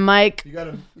screw in my mic. You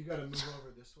gotta move over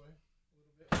this way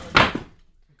a little bit.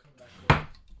 Come back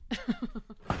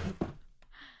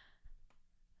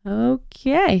over.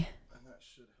 Okay.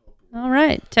 All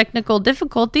right. Technical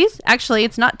difficulties. Actually,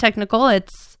 it's not technical.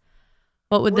 It's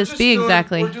what would this be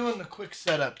exactly? We're doing the quick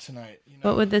setup tonight.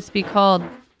 What would this be called?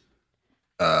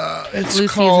 It's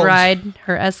Lucy's called, ride,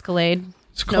 her Escalade.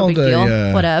 It's No called big deal.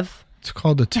 a. Whatever. It's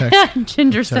called a tech.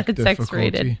 Ginger said it's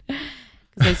X-rated.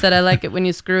 Because I said I like it when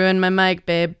you screw in my mic,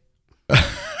 babe. I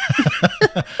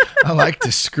like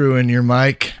to screw in your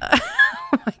mic. Oh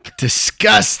my God.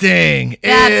 Disgusting.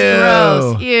 That's Ew.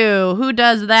 gross. Ew. Who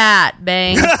does that?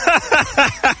 Bang.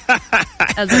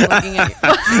 As I'm looking at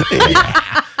you.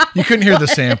 Yeah. You couldn't hear the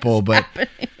sample, but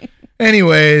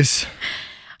anyways.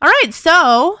 All right.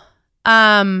 So,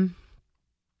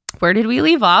 where did we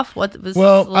leave off? What was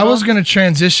I was going to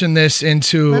transition this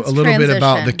into Let's a little bit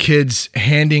about the transition. kids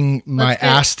handing my Let's get-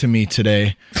 ass to me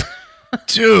today.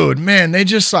 Dude, man, they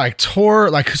just like tore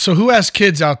like. So who has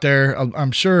kids out there?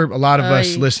 I'm sure a lot of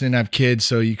us listening have kids,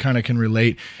 so you kind of can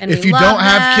relate. And if we you don't love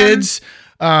have them. kids,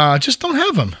 just don't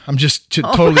have them. I'm just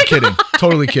totally kidding.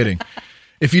 Totally kidding.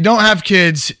 If you don't have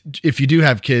kids, if you do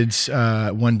have kids,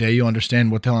 one day you'll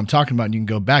understand what the hell I'm talking about, and you can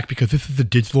go back because this is a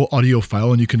digital audio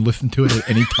file, and you can listen to it at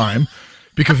any time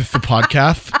because it's the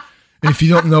podcast. And if you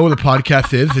don't know what a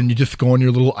podcast is, then you just go on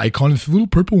your little icon. It's a little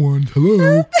purple one.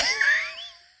 Hello.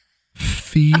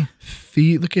 See,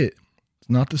 look at it. It's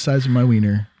not the size of my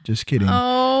wiener. Just kidding.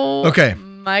 Oh, Okay.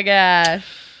 My gosh.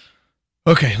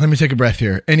 Okay, let me take a breath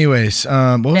here. Anyways,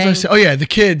 what was I saying? Oh yeah, the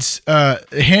kids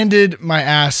handed my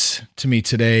ass to me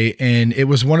today, and it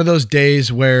was one of those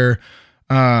days where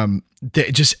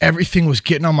just everything was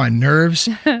getting on my nerves,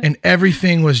 and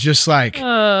everything was just like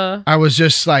I was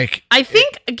just like. I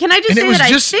think. Can I just And say it was that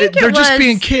just I think they're it just was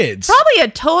being kids. Probably a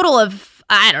total of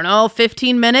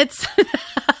 15 minutes.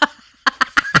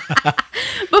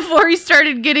 Before he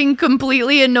started getting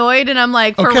completely annoyed, and I'm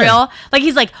like, for Okay. real? Like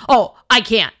he's like, oh, I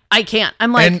can't.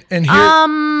 I'm like, And here-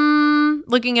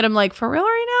 looking at him like, for real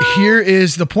right now? Here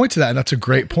is the point to that. And that's a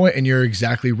great point. And you're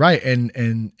exactly right. And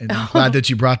I'm glad that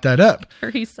you brought that up.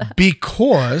 Teresa.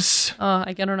 Because.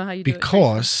 I don't know how you do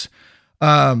because,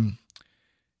 that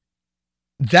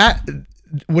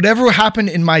whatever happened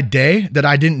in my day that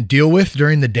I didn't deal with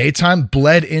during the daytime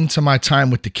bled into my time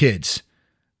with the kids.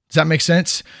 Does that make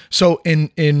sense? So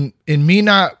in me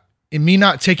not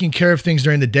taking care of things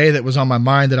during the day that was on my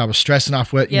mind that I was stressing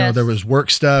off with, there was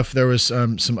work stuff, there was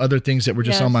some other things that were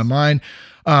just on my mind.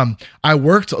 I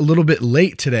worked a little bit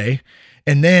late today,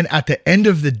 and then at the end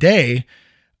of the day,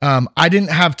 I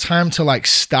didn't have time to like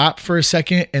stop for a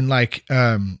second and like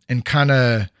and kind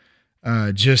of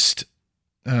just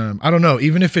I don't know,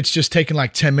 even if it's just taking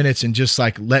like 10 minutes and just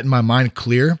like letting my mind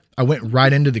clear. I went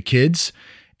right into the kids,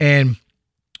 and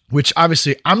which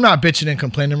obviously I'm not bitching and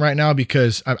complaining right now,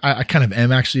 because I kind of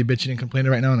am actually bitching and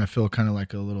complaining right now. And I feel kind of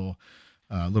like a little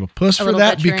puss for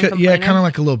that, because kind of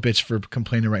like a little bitch for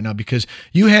complaining right now, because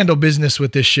you handle business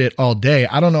with this shit all day.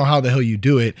 I don't know how the hell you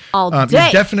do it. All day.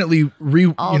 You're definitely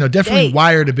definitely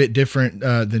wired a bit different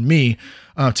than me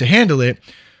to handle it.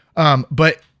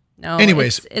 But no,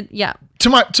 anyways, to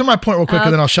my point real quick,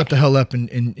 and then I'll shut the hell up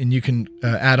and you can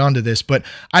add on to this. But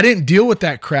I didn't deal with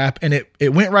that crap, and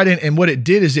it went right in. And what it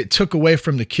did is it took away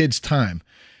from the kids' time.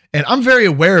 And I'm very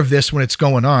aware of this when it's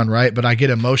going on, right? But I get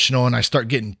emotional and I start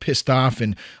getting pissed off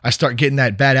and I start getting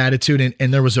that bad attitude.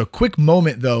 And there was a quick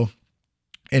moment though,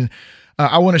 and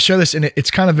I want to share this, and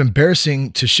it's kind of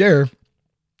embarrassing to share,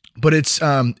 but it's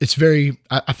very,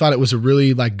 I thought it was a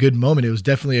really like good moment. It was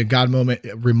definitely a God moment.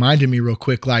 It reminded me real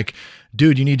quick, like,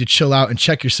 dude, you need to chill out and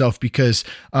check yourself, because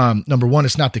number one,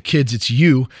 it's not the kids, it's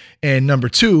you. And number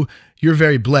two, you're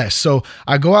very blessed. So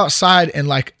I go outside, and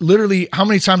like literally, how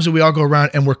many times do we all go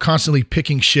around and we're constantly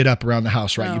picking shit up around the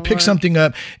house, right? You pick something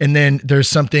up, and then there's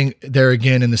something there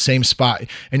again in the same spot.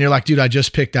 And you're like, dude, I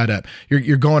just picked that up.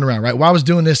 You're going around, right? While I was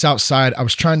doing this outside, I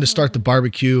was trying to start the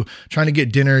barbecue, trying to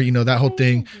get dinner, that whole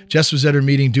thing. Jess was at her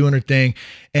meeting doing her thing.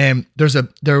 And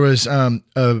there was a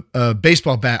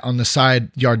baseball bat on the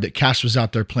side yard that Cash was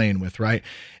out there playing with, right?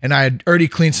 And I had already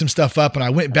cleaned some stuff up, and I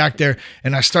went back there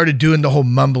and I started doing the whole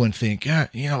mumbling thing.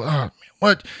 Yeah,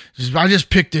 what? I just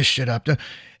picked this shit up.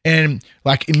 And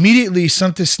like immediately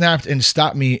something snapped and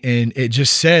stopped me, and it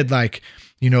just said like,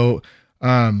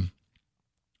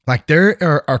 like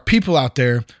there are people out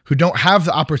there who don't have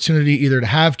the opportunity either to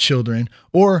have children,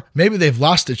 or maybe they've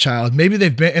lost a child. Maybe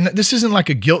they've been, and this isn't like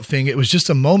a guilt thing. It was just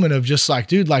a moment of just like,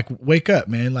 dude, like wake up,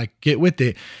 man, like get with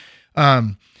it.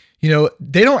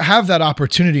 They don't have that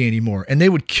opportunity anymore, and they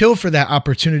would kill for that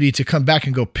opportunity to come back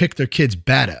and go pick their kid's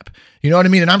bat up. You know what I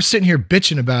mean? And I'm sitting here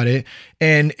bitching about it,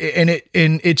 and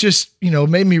it just,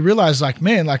 made me realize like,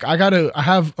 man, like I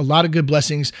have a lot of good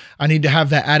blessings. I need to have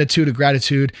that attitude of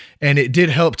gratitude. And it did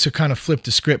help to kind of flip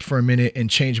the script for a minute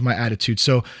and change my attitude.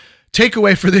 So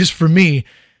takeaway for this, for me,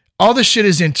 all this shit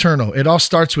is internal. It all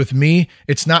starts with me.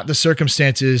 It's not the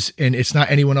circumstances, and it's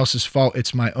not anyone else's fault.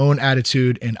 It's my own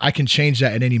attitude, and I can change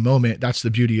that at any moment. That's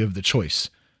the beauty of the choice.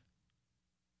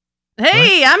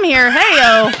 Hey, right? I'm here.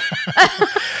 Hey-o.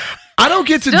 I don't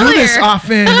get to do this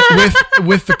often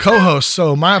with the co-host,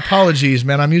 so my apologies,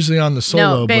 man. I'm usually on the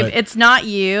solo. No, babe, but it's not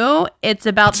you. It's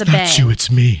about the bang. It's not you,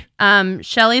 it's me.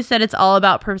 Shelly said it's all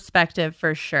about perspective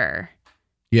for sure.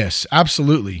 Yes,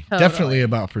 absolutely. Totally. Definitely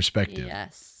about perspective.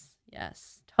 Yes.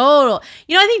 Total.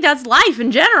 I think that's life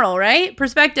in general, right?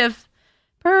 Perspective.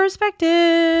 Because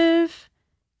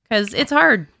it's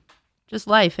hard. Just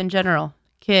life in general.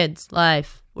 Kids,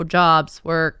 life, or jobs,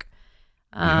 work.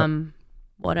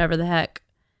 Whatever the heck.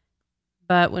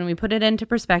 But when we put it into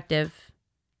perspective,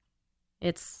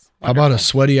 it's wonderful. How about a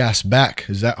sweaty ass back?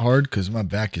 Is that hard? Because my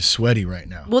back is sweaty right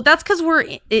now. Well, that's because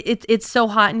it's so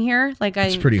hot in here. Like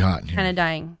it's pretty hot in here. Kind of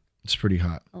dying. It's pretty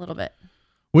hot. A little bit.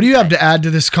 What do you have to add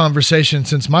to this conversation,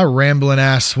 since my rambling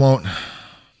ass won't?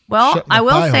 Well, I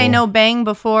will say no bang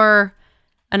before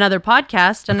another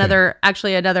podcast,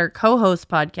 another co-host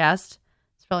podcast.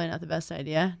 It's probably not the best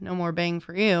idea. No more bang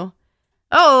for you.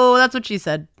 Oh, that's what she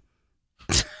said.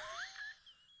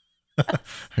 Are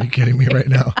you kidding me right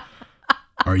now?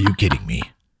 Are you kidding me?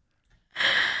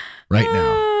 Right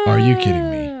now. Are you kidding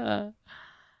me?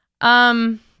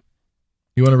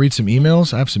 You want to read some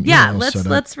emails? I have some emails. Yeah,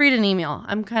 let's read an email.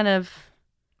 I'm kind of,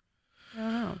 I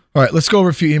don't know. All right, let's go over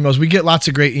a few emails. We get lots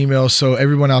of great emails, so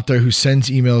everyone out there who sends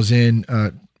emails in,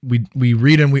 we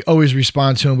read them. We always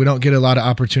respond to them. We don't get a lot of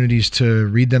opportunities to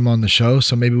read them on the show,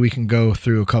 so maybe we can go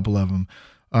through a couple of them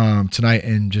tonight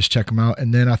and just check them out.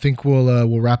 And then I think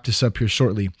we'll wrap this up here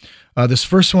shortly. This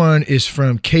first one is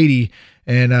from Katie,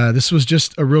 And this was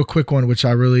just a real quick one, which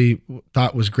I really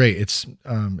thought was great. It's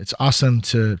awesome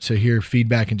to hear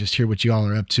feedback and just hear what you all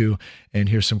are up to and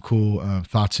hear some cool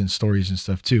thoughts and stories and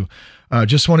stuff too.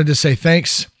 Just wanted to say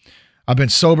thanks. I've been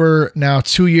sober now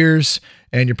 2 years,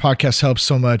 and your podcast helps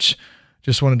so much.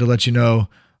 Just wanted to let you know,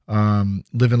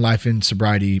 living life in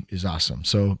sobriety is awesome.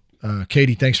 So,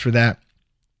 Katie, thanks for that.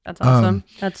 That's awesome.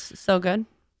 That's so good.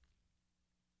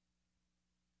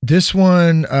 This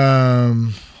one,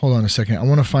 hold on a second. I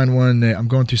want to find one that I'm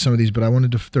going through some of these, but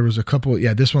there was a couple.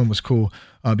 Yeah, this one was cool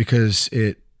because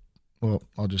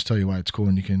I'll just tell you why it's cool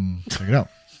and you can check it out.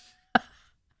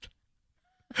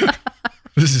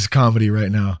 This is comedy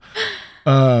right now.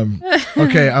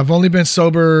 Okay, I've only been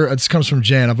sober. This comes from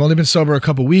Jen. I've only been sober a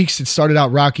couple weeks. It started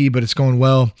out rocky, but it's going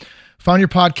well. Found your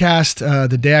podcast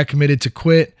the day I committed to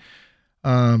quit.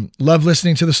 Love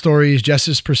listening to the stories,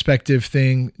 Jess's perspective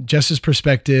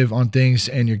on things,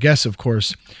 and your guests, of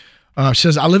course. She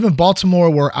says, I live in Baltimore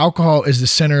where alcohol is the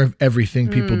center of everything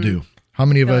people do. How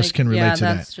many of us can relate to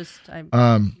that? Just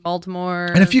Baltimore.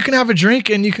 And if you can have a drink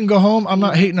and you can go home, I'm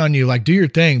not hating on you. Like, do your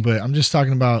thing, but I'm just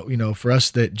talking about, for us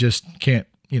that just can't,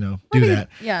 do that.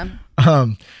 Yeah.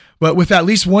 But with at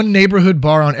least one neighborhood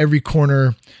bar on every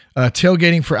corner,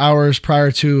 tailgating for hours prior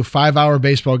to a 5-hour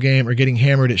baseball game or getting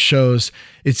hammered at shows,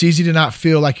 it's easy to not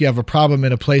feel like you have a problem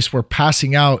in a place where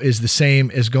passing out is the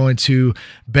same as going to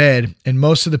bed. And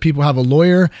most of the people have a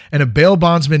lawyer and a bail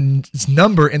bondsman's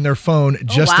number in their phone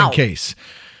just in case.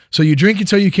 So you drink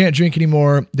until you can't drink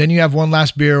anymore. Then you have one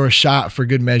last beer or a shot for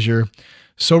good measure.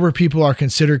 Sober people are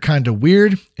considered kind of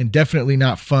weird and definitely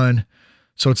not fun.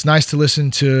 So it's nice to listen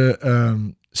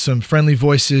to some friendly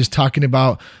voices talking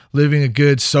about living a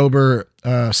good, sober,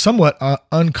 somewhat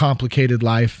uncomplicated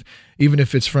life, even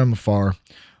if it's from afar.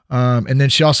 And then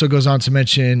she also goes on to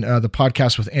mention the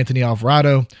podcast with Anthony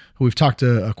Alvarado, who we've talked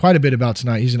quite a bit about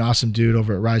tonight. He's an awesome dude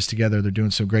over at Rise Together. They're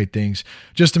doing some great things.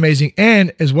 Just amazing.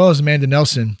 And as well as Amanda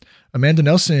Nelson.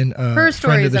 Her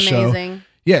story is amazing. Show.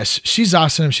 Yes, she's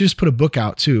awesome. She just put a book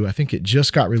out too. I think it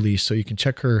just got released, so you can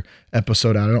check her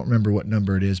episode out. I don't remember what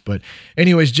number it is, but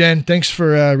anyways, Jen, thanks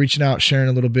for reaching out, sharing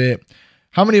a little bit.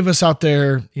 How many of us out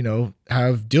there,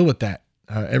 have deal with that?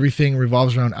 Everything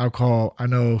revolves around alcohol. I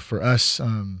know for us,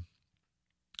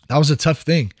 that was a tough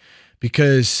thing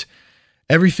because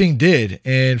everything did,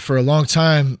 and for a long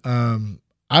time,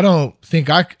 I don't think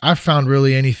I found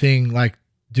really anything like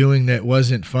doing that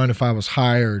wasn't fun if I was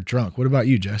high or drunk. What about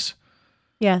you, Jess?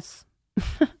 Yes.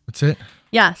 That's it?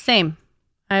 Yeah, same.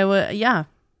 I would, yeah.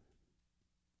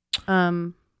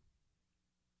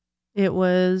 It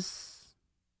was.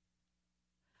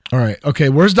 All right. Okay.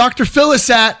 Where's Dr. Phyllis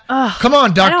at? Come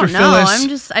on, Dr.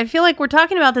 Phyllis. I feel like we're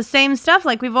talking about the same stuff.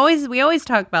 Like we always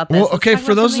talk about this. Well, okay.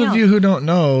 For those of you who don't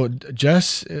know,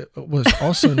 Jess was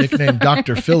also nicknamed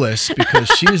Dr. Phyllis because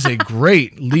she is a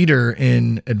great leader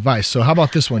in advice. So how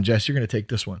about this one, Jess? You're going to take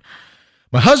this one.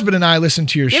 My husband and I listened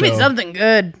to your show. Give me something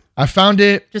good. I found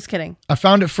it. Just kidding. I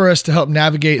found it for us to help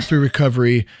navigate through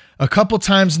recovery. A couple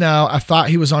times now, I thought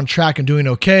he was on track and doing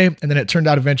okay, and then it turned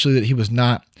out eventually that he was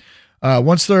not.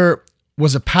 Once there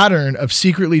was a pattern of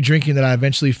secretly drinking that I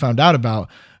eventually found out about.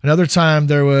 Another time,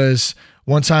 there was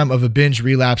one time of a binge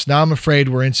relapse. Now I'm afraid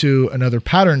we're into another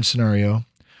pattern scenario.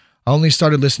 I only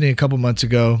started listening a couple months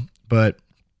ago, but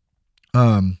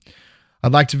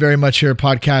I'd like to very much hear a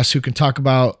podcast who can talk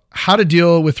about how to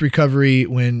deal with recovery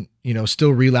when,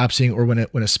 still relapsing or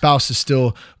when a spouse is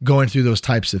still going through those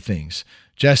types of things.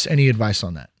 Jess, any advice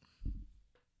on that?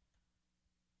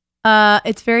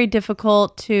 It's very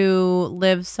difficult to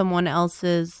live someone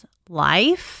else's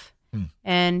life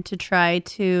and to try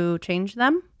to change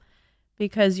them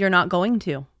because you're not going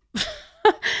to.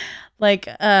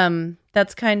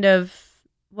 That's kind of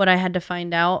what I had to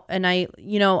find out. And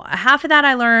half of that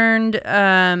I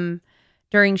learned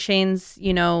during Shane's,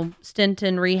 stint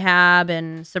in rehab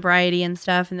and sobriety and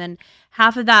stuff. And then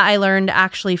half of that I learned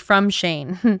actually from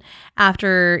Shane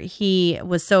after he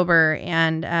was sober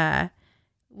and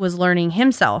was learning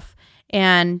himself.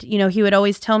 And, he would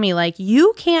always tell me, like,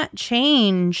 you can't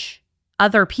change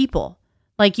other people.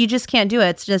 Like, you just can't do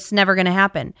it. It's just never going to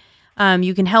happen.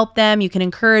 You can help them. You can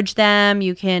encourage them.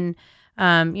 You can,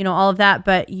 all of that.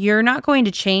 But you're not going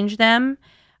to change them.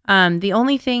 The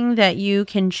only thing that you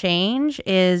can change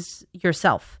is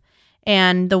yourself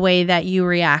and the way that you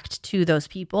react to those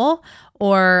people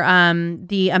or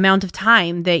the amount of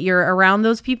time that you're around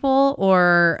those people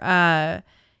or,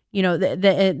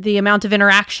 the amount of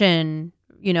interaction,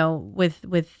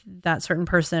 with that certain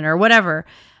person or whatever.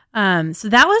 So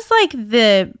that was like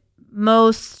the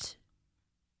most,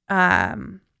 that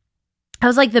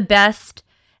was like the best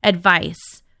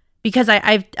advice because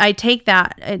I take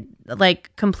that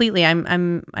like completely.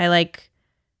 I like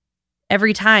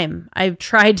every time I've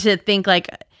tried to think like,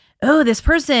 oh, this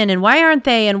person, and why aren't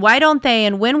they, and why don't they,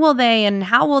 and when will they, and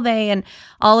how will they, and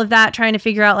all of that, trying to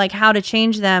figure out like how to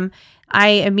change them. I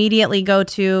immediately go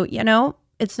to,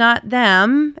 it's not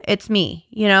them, it's me,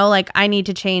 like I need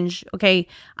to change. Okay,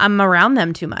 I'm around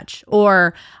them too much,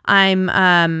 or I'm,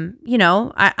 I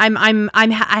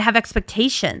have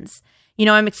expectations.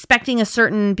 I'm expecting a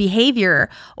certain behavior,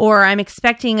 or I'm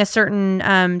expecting a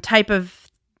certain type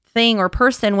of thing or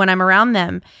person when I'm around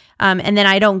them, and then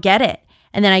I don't get it,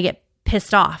 and then I get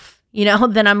pissed off.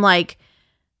 Then I'm like,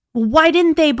 well, why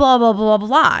didn't they blah blah blah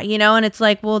blah? And it's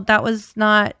like, well, that was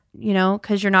not.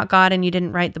 Because you're not God and you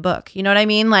didn't write the book. You know what I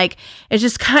mean? Like, it's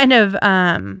just kind of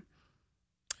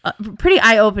pretty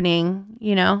eye-opening,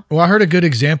 Well, I heard a good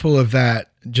example of that,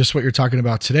 just what you're talking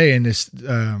about today. And this,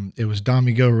 it was Don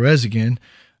Miguel Ruiz again,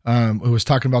 who was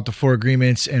talking about the 4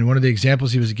 agreements. And one of the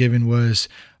examples he was given was,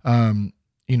 one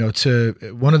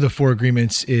of the 4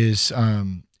 agreements is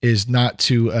not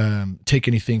to take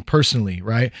anything personally,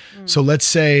 right? So let's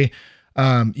say,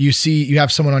 you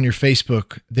have someone on your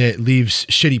Facebook that leaves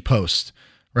shitty posts,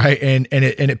 right? And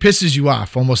it pisses you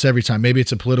off almost every time. Maybe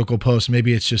it's a political post.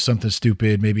 Maybe it's just something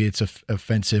stupid. Maybe it's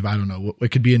offensive. I don't know. It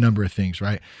could be a number of things,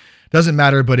 right? Doesn't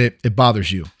matter, but it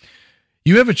bothers you.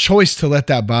 You have a choice to let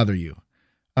that bother you.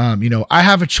 I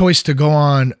have a choice to go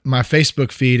on my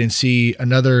Facebook feed and see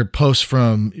another post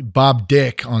from Bob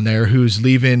Dick on there who's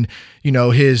leaving,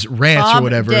 his rants Bob or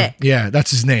whatever. Dick. Yeah,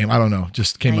 that's his name. I don't know.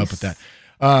 Just came up with that.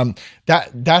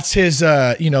 That's his,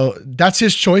 that's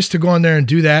his choice to go on there and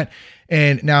do that.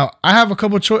 And now I have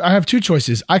I have 2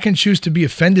 choices. I can choose to be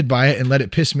offended by it and let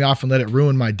it piss me off and let it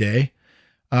ruin my day.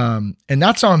 And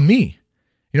that's on me.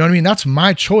 You know what I mean? That's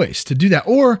my choice to do that.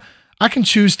 Or I can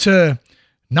choose to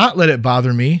not let it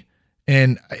bother me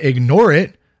and ignore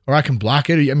it, or I can block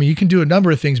it. I mean, you can do a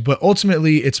number of things, but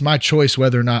ultimately it's my choice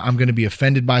whether or not I'm going to be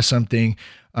offended by something.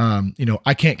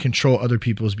 I can't control other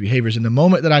people's behaviors. And the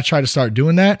moment that I try to start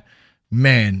doing that,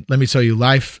 man, let me tell you,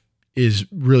 life is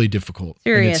really difficult.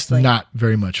 Seriously. And it's not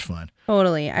very much fun.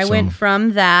 Totally. I went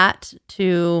from that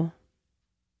to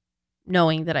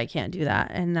knowing that I can't do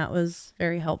that. And that was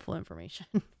very helpful information.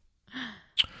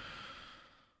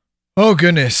 Oh,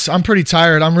 goodness. I'm pretty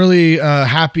tired. I'm really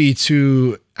happy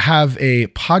to have a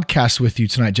podcast with you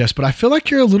tonight, Jess, but I feel like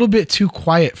you're a little bit too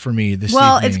quiet for me this evening.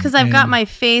 Well, it's because I've got my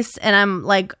face and I'm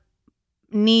like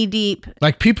knee deep.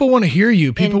 Like people want to hear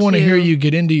you. People want to hear you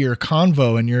get into your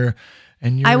convo and your.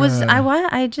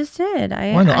 I just did.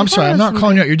 I'm sorry. I'm not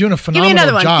calling you out. You're doing a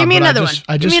phenomenal job. Give me another one.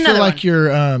 I just feel like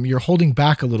you're holding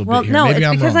back a little bit here. No, Maybe it's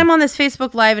because wrong. I'm on this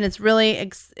Facebook Live and it's really,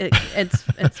 it's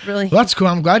really. Well, that's cool.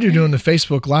 I'm glad you're doing the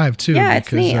Facebook Live too. Yeah,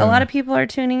 it's neat. A lot of people are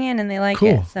tuning in and they like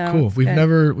it. So cool. We've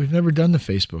never done the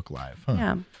Facebook Live. Huh?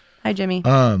 Yeah. Hi, Jimmy.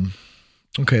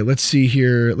 Okay. Let's see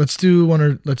here. Let's do one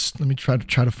or let me try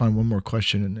to find one more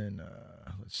question and then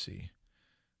let's see.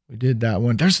 We did that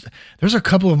one. There's a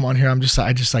couple of them on here. I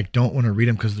just like don't want to read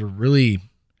them because they're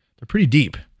pretty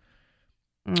deep.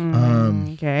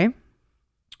 Okay.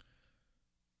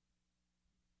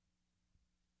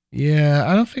 Yeah,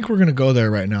 I don't think we're gonna go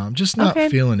there right now. I'm just not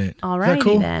feeling it. All right,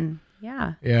 cool? then.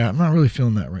 Yeah. Yeah, I'm not really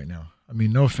feeling that right now. I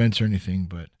mean, no offense or anything,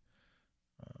 but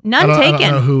none taken. I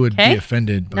don't know who would be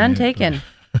offended. By none it, taken.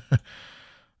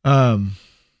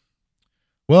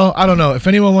 Well, I don't know if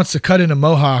anyone wants to cut in a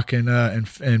mohawk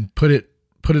and put it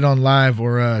on live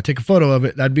or take a photo of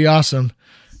it. That'd be awesome.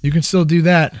 You can still do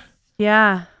that.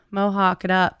 Yeah, mohawk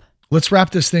it up. Let's wrap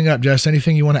this thing up, Jess.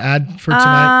 Anything you want to add for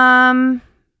tonight?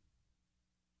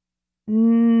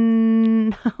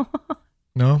 No.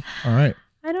 No. All right.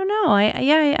 I don't know.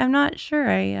 I'm not sure.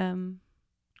 I'm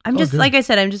just, like I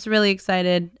said, I'm just really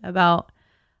excited about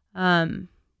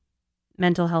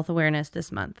mental health awareness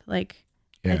this month. Like,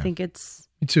 I think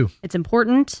me too. It's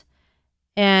important,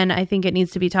 and I think it needs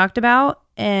to be talked about.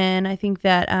 And I think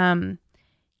that, I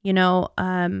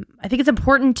think it's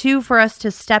important too for us to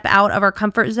step out of our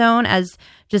comfort zone as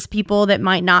just people that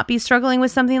might not be struggling with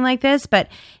something like this. But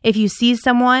if you see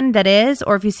someone that is,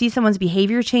 or if you see someone's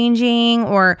behavior changing,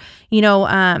 or,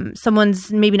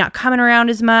 someone's maybe not coming around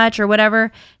as much or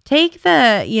whatever, take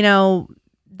the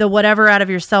whatever out of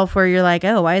yourself where you're like,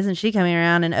 oh, why isn't she coming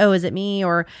around? And, oh, is it me?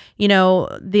 Or,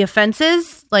 the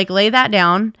offenses, like lay that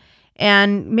down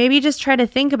and maybe just try to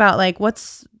think about like,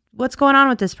 what's going on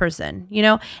with this person, And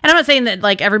I'm not saying that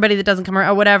like everybody that doesn't come around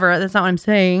or whatever, that's not what I'm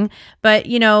saying, but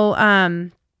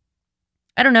I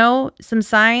don't know, some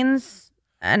signs.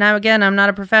 And I'm not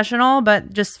a professional,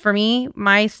 but just for me,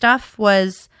 my stuff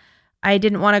was, I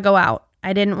didn't want to go out.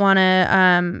 I didn't want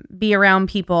to be around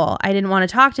people. I didn't want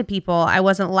to talk to people. I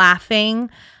wasn't laughing,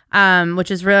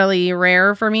 which is really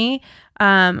rare for me.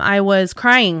 I was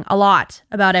crying a lot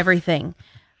about everything.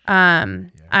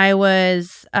 I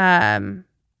was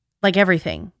like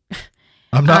everything.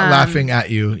 I'm not laughing at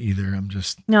you either. I'm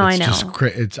just I know.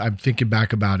 I'm thinking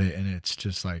back about it, and it's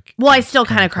just like. Well, I still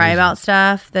kind of cry about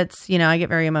stuff. That's I get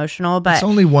very emotional, but it's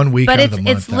only 1 week. But out of the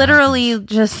month it's literally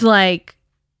happens. just like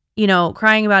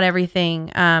crying about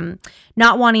everything.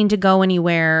 Not wanting to go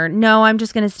anywhere. No, I'm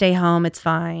just gonna stay home. It's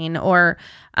fine. Or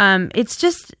it's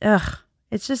just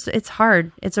it's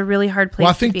hard. It's a really hard place. Well,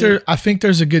 I think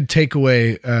there's a good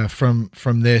takeaway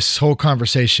from this whole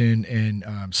conversation, and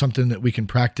something that we can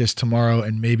practice tomorrow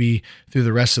and maybe through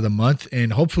the rest of the month,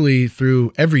 and hopefully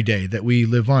through every day that we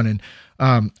live on. And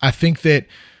I think that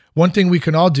one thing we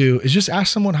can all do is just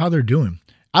ask someone how they're doing.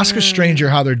 Ask a stranger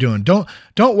how they're doing. Don't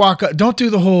walk up. Don't do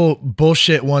the whole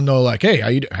bullshit one though. Like, hey,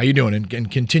 how you doing? And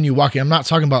continue walking. I'm not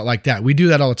talking about like that. We do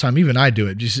that all the time. Even I do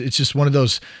it. It's just one of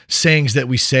those sayings that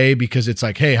we say because it's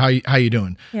like, hey, how you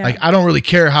doing? Yeah. Like, I don't really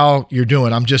care how you're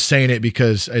doing. I'm just saying it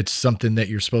because it's something that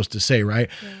you're supposed to say, right?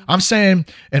 Yeah. I'm saying,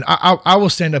 and I will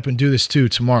stand up and do this too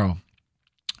tomorrow.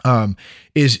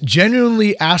 Is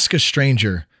genuinely ask a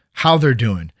stranger how they're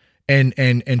doing. And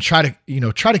try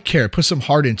to care, put some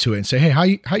heart into it, and say, hey,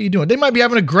 how you doing? They might be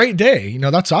having a great day.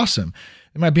 That's awesome.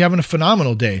 They might be having a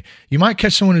phenomenal day. You might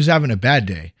catch someone who's having a bad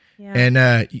day,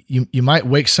 and you might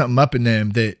wake something up in them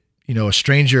that a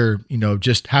stranger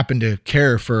just happened to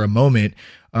care for a moment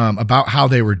about how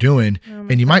they were doing,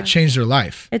 and you might change their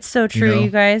life. It's so true, you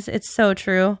guys. It's so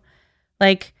true.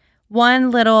 Like one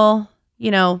little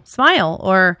smile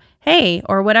or hey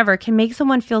or whatever can make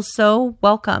someone feel so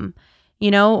welcome.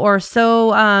 Or so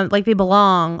like they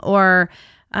belong, or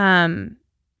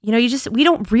we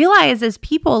don't realize as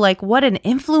people like what an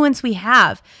influence we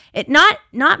have. It not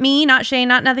me, not Shane,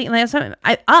 not nothing.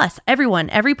 Us, everyone,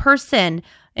 every person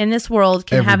in this world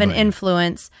can have an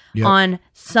influence on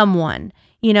someone.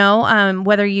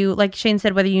 Whether you, like Shane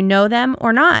said, whether you know them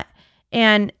or not,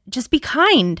 and just be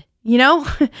kind.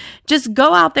 Just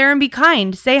go out there and be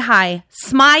kind. Say hi,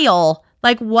 smile.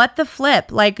 Like, what the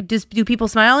flip? Like, do people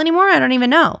smile anymore? I don't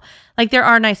even know. Like, there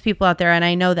are nice people out there, and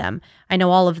I know them. I know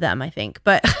all of them, I think.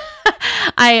 But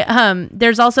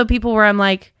there's also people where I'm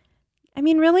like, I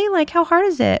mean, really? Like, how hard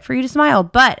is it for you to smile?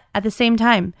 But at the same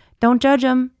time, don't judge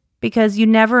them because you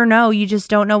never know. You just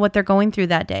don't know what they're going through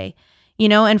that day.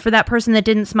 And for that person that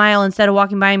didn't smile, instead of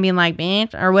walking by and being like,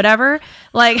 bitch, or whatever,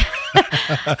 like,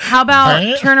 how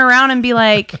about turn around and be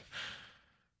like,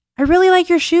 I really like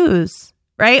your shoes.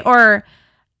 Right? Or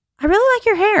I really like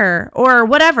your hair or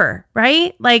whatever,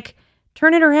 right? Like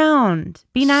turn it around,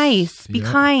 be nice, be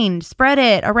kind, spread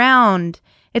it around.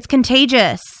 It's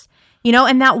contagious,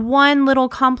 and that one little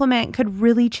compliment could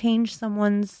really change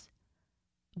someone's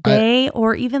day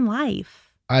or even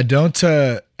life. I don't,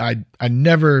 I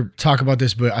never talk about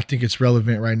this, but I think it's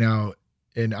relevant right now.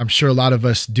 And I'm sure a lot of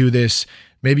us do this.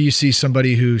 Maybe you see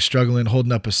somebody who's struggling,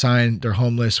 holding up a sign, they're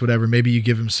homeless, whatever. Maybe you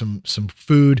give them some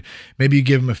food. Maybe you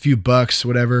give them a few bucks,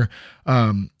 whatever.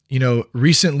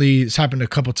 Recently it's happened a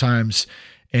couple times,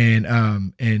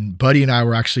 and Buddy and I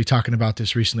were actually talking about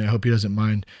this recently. I hope he doesn't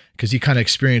mind because he kind of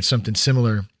experienced something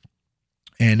similar.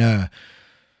 And I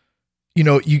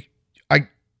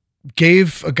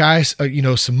gave a guy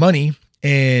some money,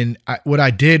 and what I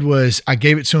did was I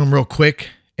gave it to him real quick.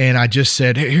 And I just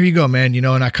said, hey, here you go, man.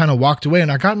 And I kind of walked away,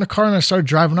 and I got in the car and I started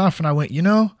driving off, and I went,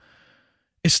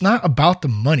 it's not about the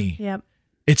money. Yep.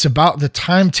 It's about the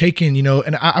time taken,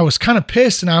 and I was kind of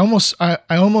pissed, and I almost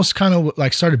kind of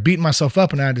like started beating myself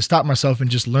up, and I had to stop myself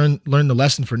and just learn the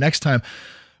lesson for next time.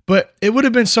 But it would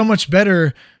have been so much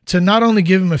better to not only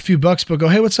give him a few bucks, but go,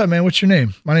 hey, what's up, man? What's your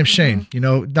name? My name's Shane.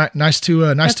 Nice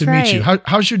to meet you.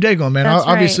 How's your day going, man?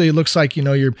 Obviously, it looks like,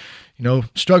 you're,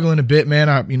 struggling a bit, man.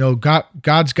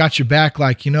 God's got your back.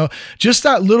 Like, just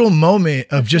that little moment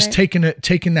of just taking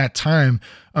that time,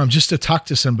 just to talk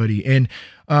to somebody. And,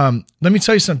 let me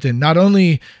tell you something. Not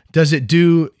only does it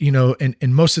do, and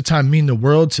most of the time mean the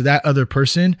world to that other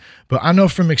person, but I know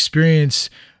from experience,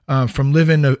 from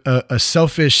living a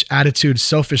selfish attitude,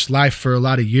 selfish life for a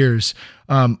lot of years,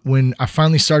 when I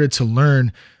finally started to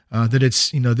learn that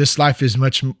it's, this life is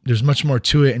there's much more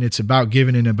to it, and it's about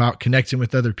giving and about connecting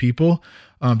with other people.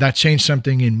 That changed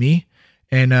something in me.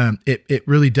 And it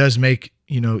really does make,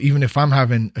 even if I'm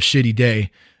having a shitty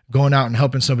day, going out and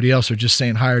helping somebody else or just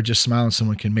saying hi or just smiling at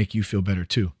someone can make you feel better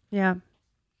too. Yeah.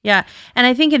 Yeah. And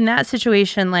I think in that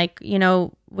situation, like,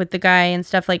 with the guy and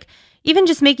stuff, like even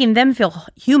just making them feel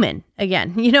human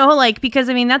again, because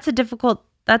that's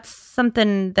that's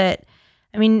something that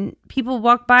I mean, people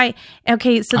walk by.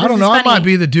 Okay, so this I don't know. is I funny. might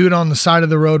be the dude on the side of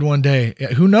the road one day.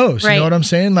 Who knows? Right. You know what I'm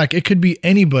saying? Like, it could be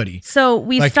anybody. So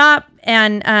we stop,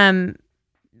 and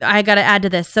I got to add to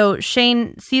this. So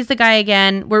Shane sees the guy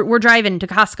again. We're driving to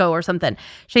Costco or something.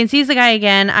 Shane sees the guy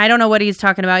again. I don't know what he's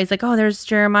talking about. He's like, oh, there's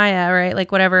Jeremiah, right?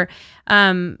 Like, whatever.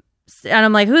 And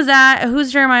I'm like, who's that?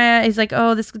 Who's Jeremiah? He's like,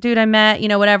 oh, this dude I met, you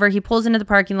know, whatever. He pulls into the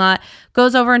parking lot,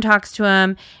 goes over and talks to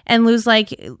him. And Lou's like,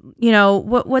 you know,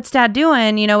 what's Dad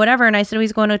doing? You know, whatever. And I said, oh,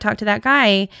 he's going to talk to that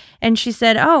guy. And she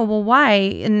said, oh, well, why?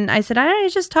 And I said, I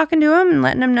was just talking to him and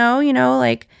letting him know, you know,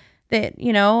 like that,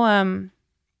 you know,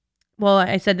 well,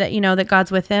 I said that, you know, that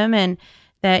God's with him and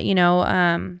that,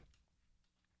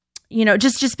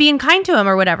 just being kind to him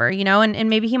or whatever, you know, and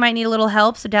maybe he might need a little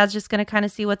help. So Dad's just going to kind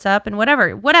of see what's up and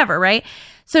whatever, right?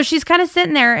 So she's kind of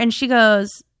sitting there and she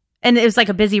goes, and it was like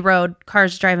a busy road,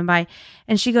 cars driving by.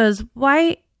 And she goes,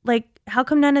 why, like, how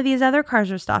come none of these other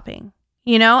cars are stopping?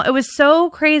 You know, it was so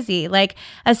crazy. Like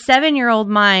a 7-year-old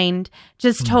mind,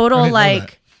 just total,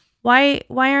 like, why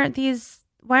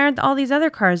aren't all these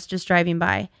other cars just driving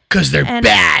by? Because they're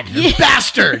bad. They're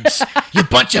bastards. You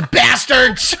bunch of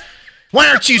bastards. Why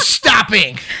aren't you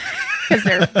stopping? Because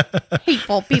they're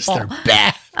hateful people. They're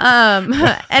bad.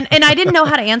 And I didn't know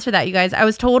how to answer that, you guys. I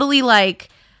was totally like,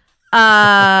 you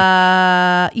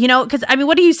know, because I mean,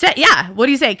 what do you say? Yeah, what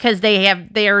do you say? Because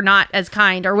they are not as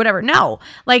kind or whatever. No,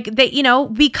 like they, you know,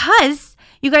 because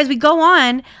you guys, we go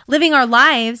on living our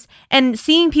lives and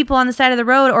seeing people on the side of the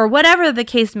road or whatever the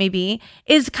case may be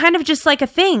is kind of just like a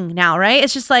thing now, right?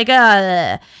 It's just like,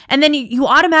 and then you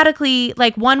automatically,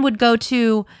 like, one would go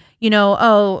to, you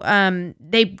know,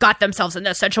 they got themselves in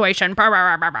this situation, blah,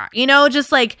 blah, blah, blah, you know,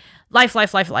 just like life.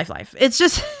 It's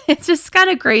just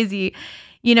kind of crazy.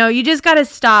 You know, you just got to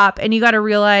stop and you got to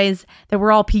realize that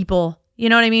we're all people. You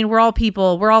know what I mean? We're all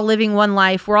people. We're all living one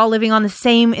life. We're all living in the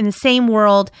same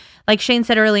world. Like Shane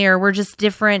said earlier, we're just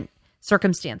different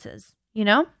circumstances, you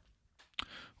know?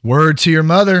 Word to your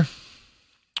mother.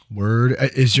 Word.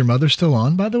 Is your mother still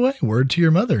on, by the way? Word to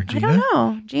your mother, Gina. I don't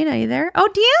know. Gina, you there? Oh,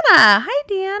 Deanna. Hi,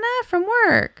 Deanna from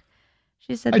work.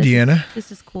 She said, hi, Deanna.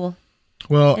 This is cool.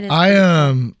 Well,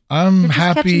 I'm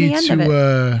happy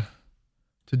to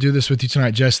do this with you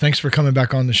tonight, Jess. Thanks for coming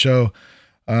back on the show.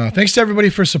 Thanks to everybody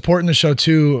for supporting the show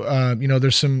too. You know,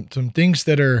 there's some things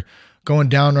that are going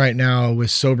down right now with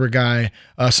Sober Guy.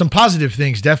 Some positive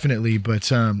things, definitely,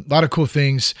 but a lot of cool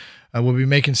things. We'll be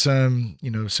making some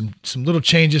little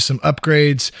changes, some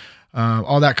upgrades,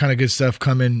 all that kind of good stuff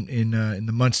coming in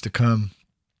the months to come.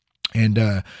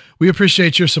 And we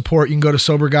appreciate your support. You can go to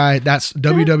Sober Guy. That's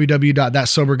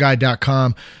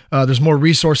www.thatsoberguy.com. There's more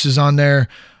resources on there.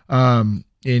 And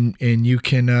you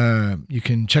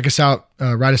can check us out,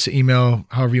 write us an email,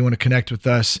 however you want to connect with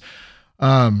us.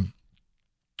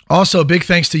 Also, big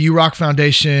thanks to URock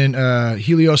Foundation,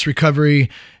 Helios Recovery,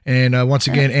 and once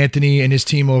again, Anthony and his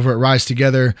team over at Rise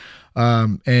Together,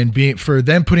 and for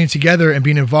them putting together and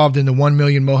being involved in the 1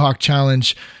 Million Mohawk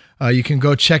Challenge. You can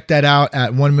go check that out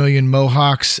at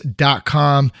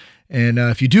 1millionmohawks.com. And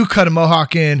if you do cut a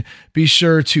mohawk in, be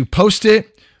sure to post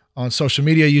it on social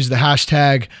media. Use the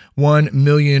hashtag 1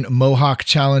 Million Mohawk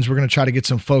Challenge. We're going to try to get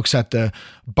some folks at the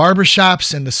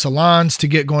barbershops and the salons to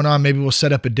get going on. Maybe we'll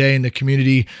set up a day in the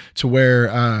community to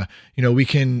where, we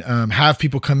can have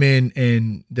people come in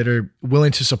and that are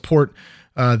willing to support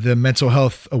the mental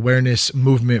health awareness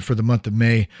movement for the month of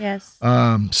May. Yes.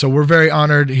 So we're very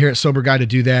honored here at Sober Guy to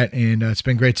do that. And it's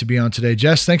been great to be on today.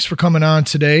 Jess, thanks for coming on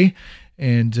today.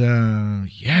 And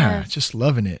yes. Just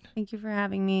loving it. Thank you for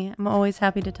having me. I'm always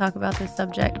happy to talk about this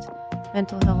subject,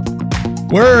 mental health.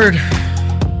 Word.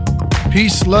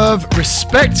 Peace, love,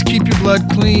 respect. Keep your blood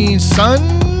clean,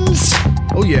 sons.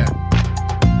 Oh, yeah.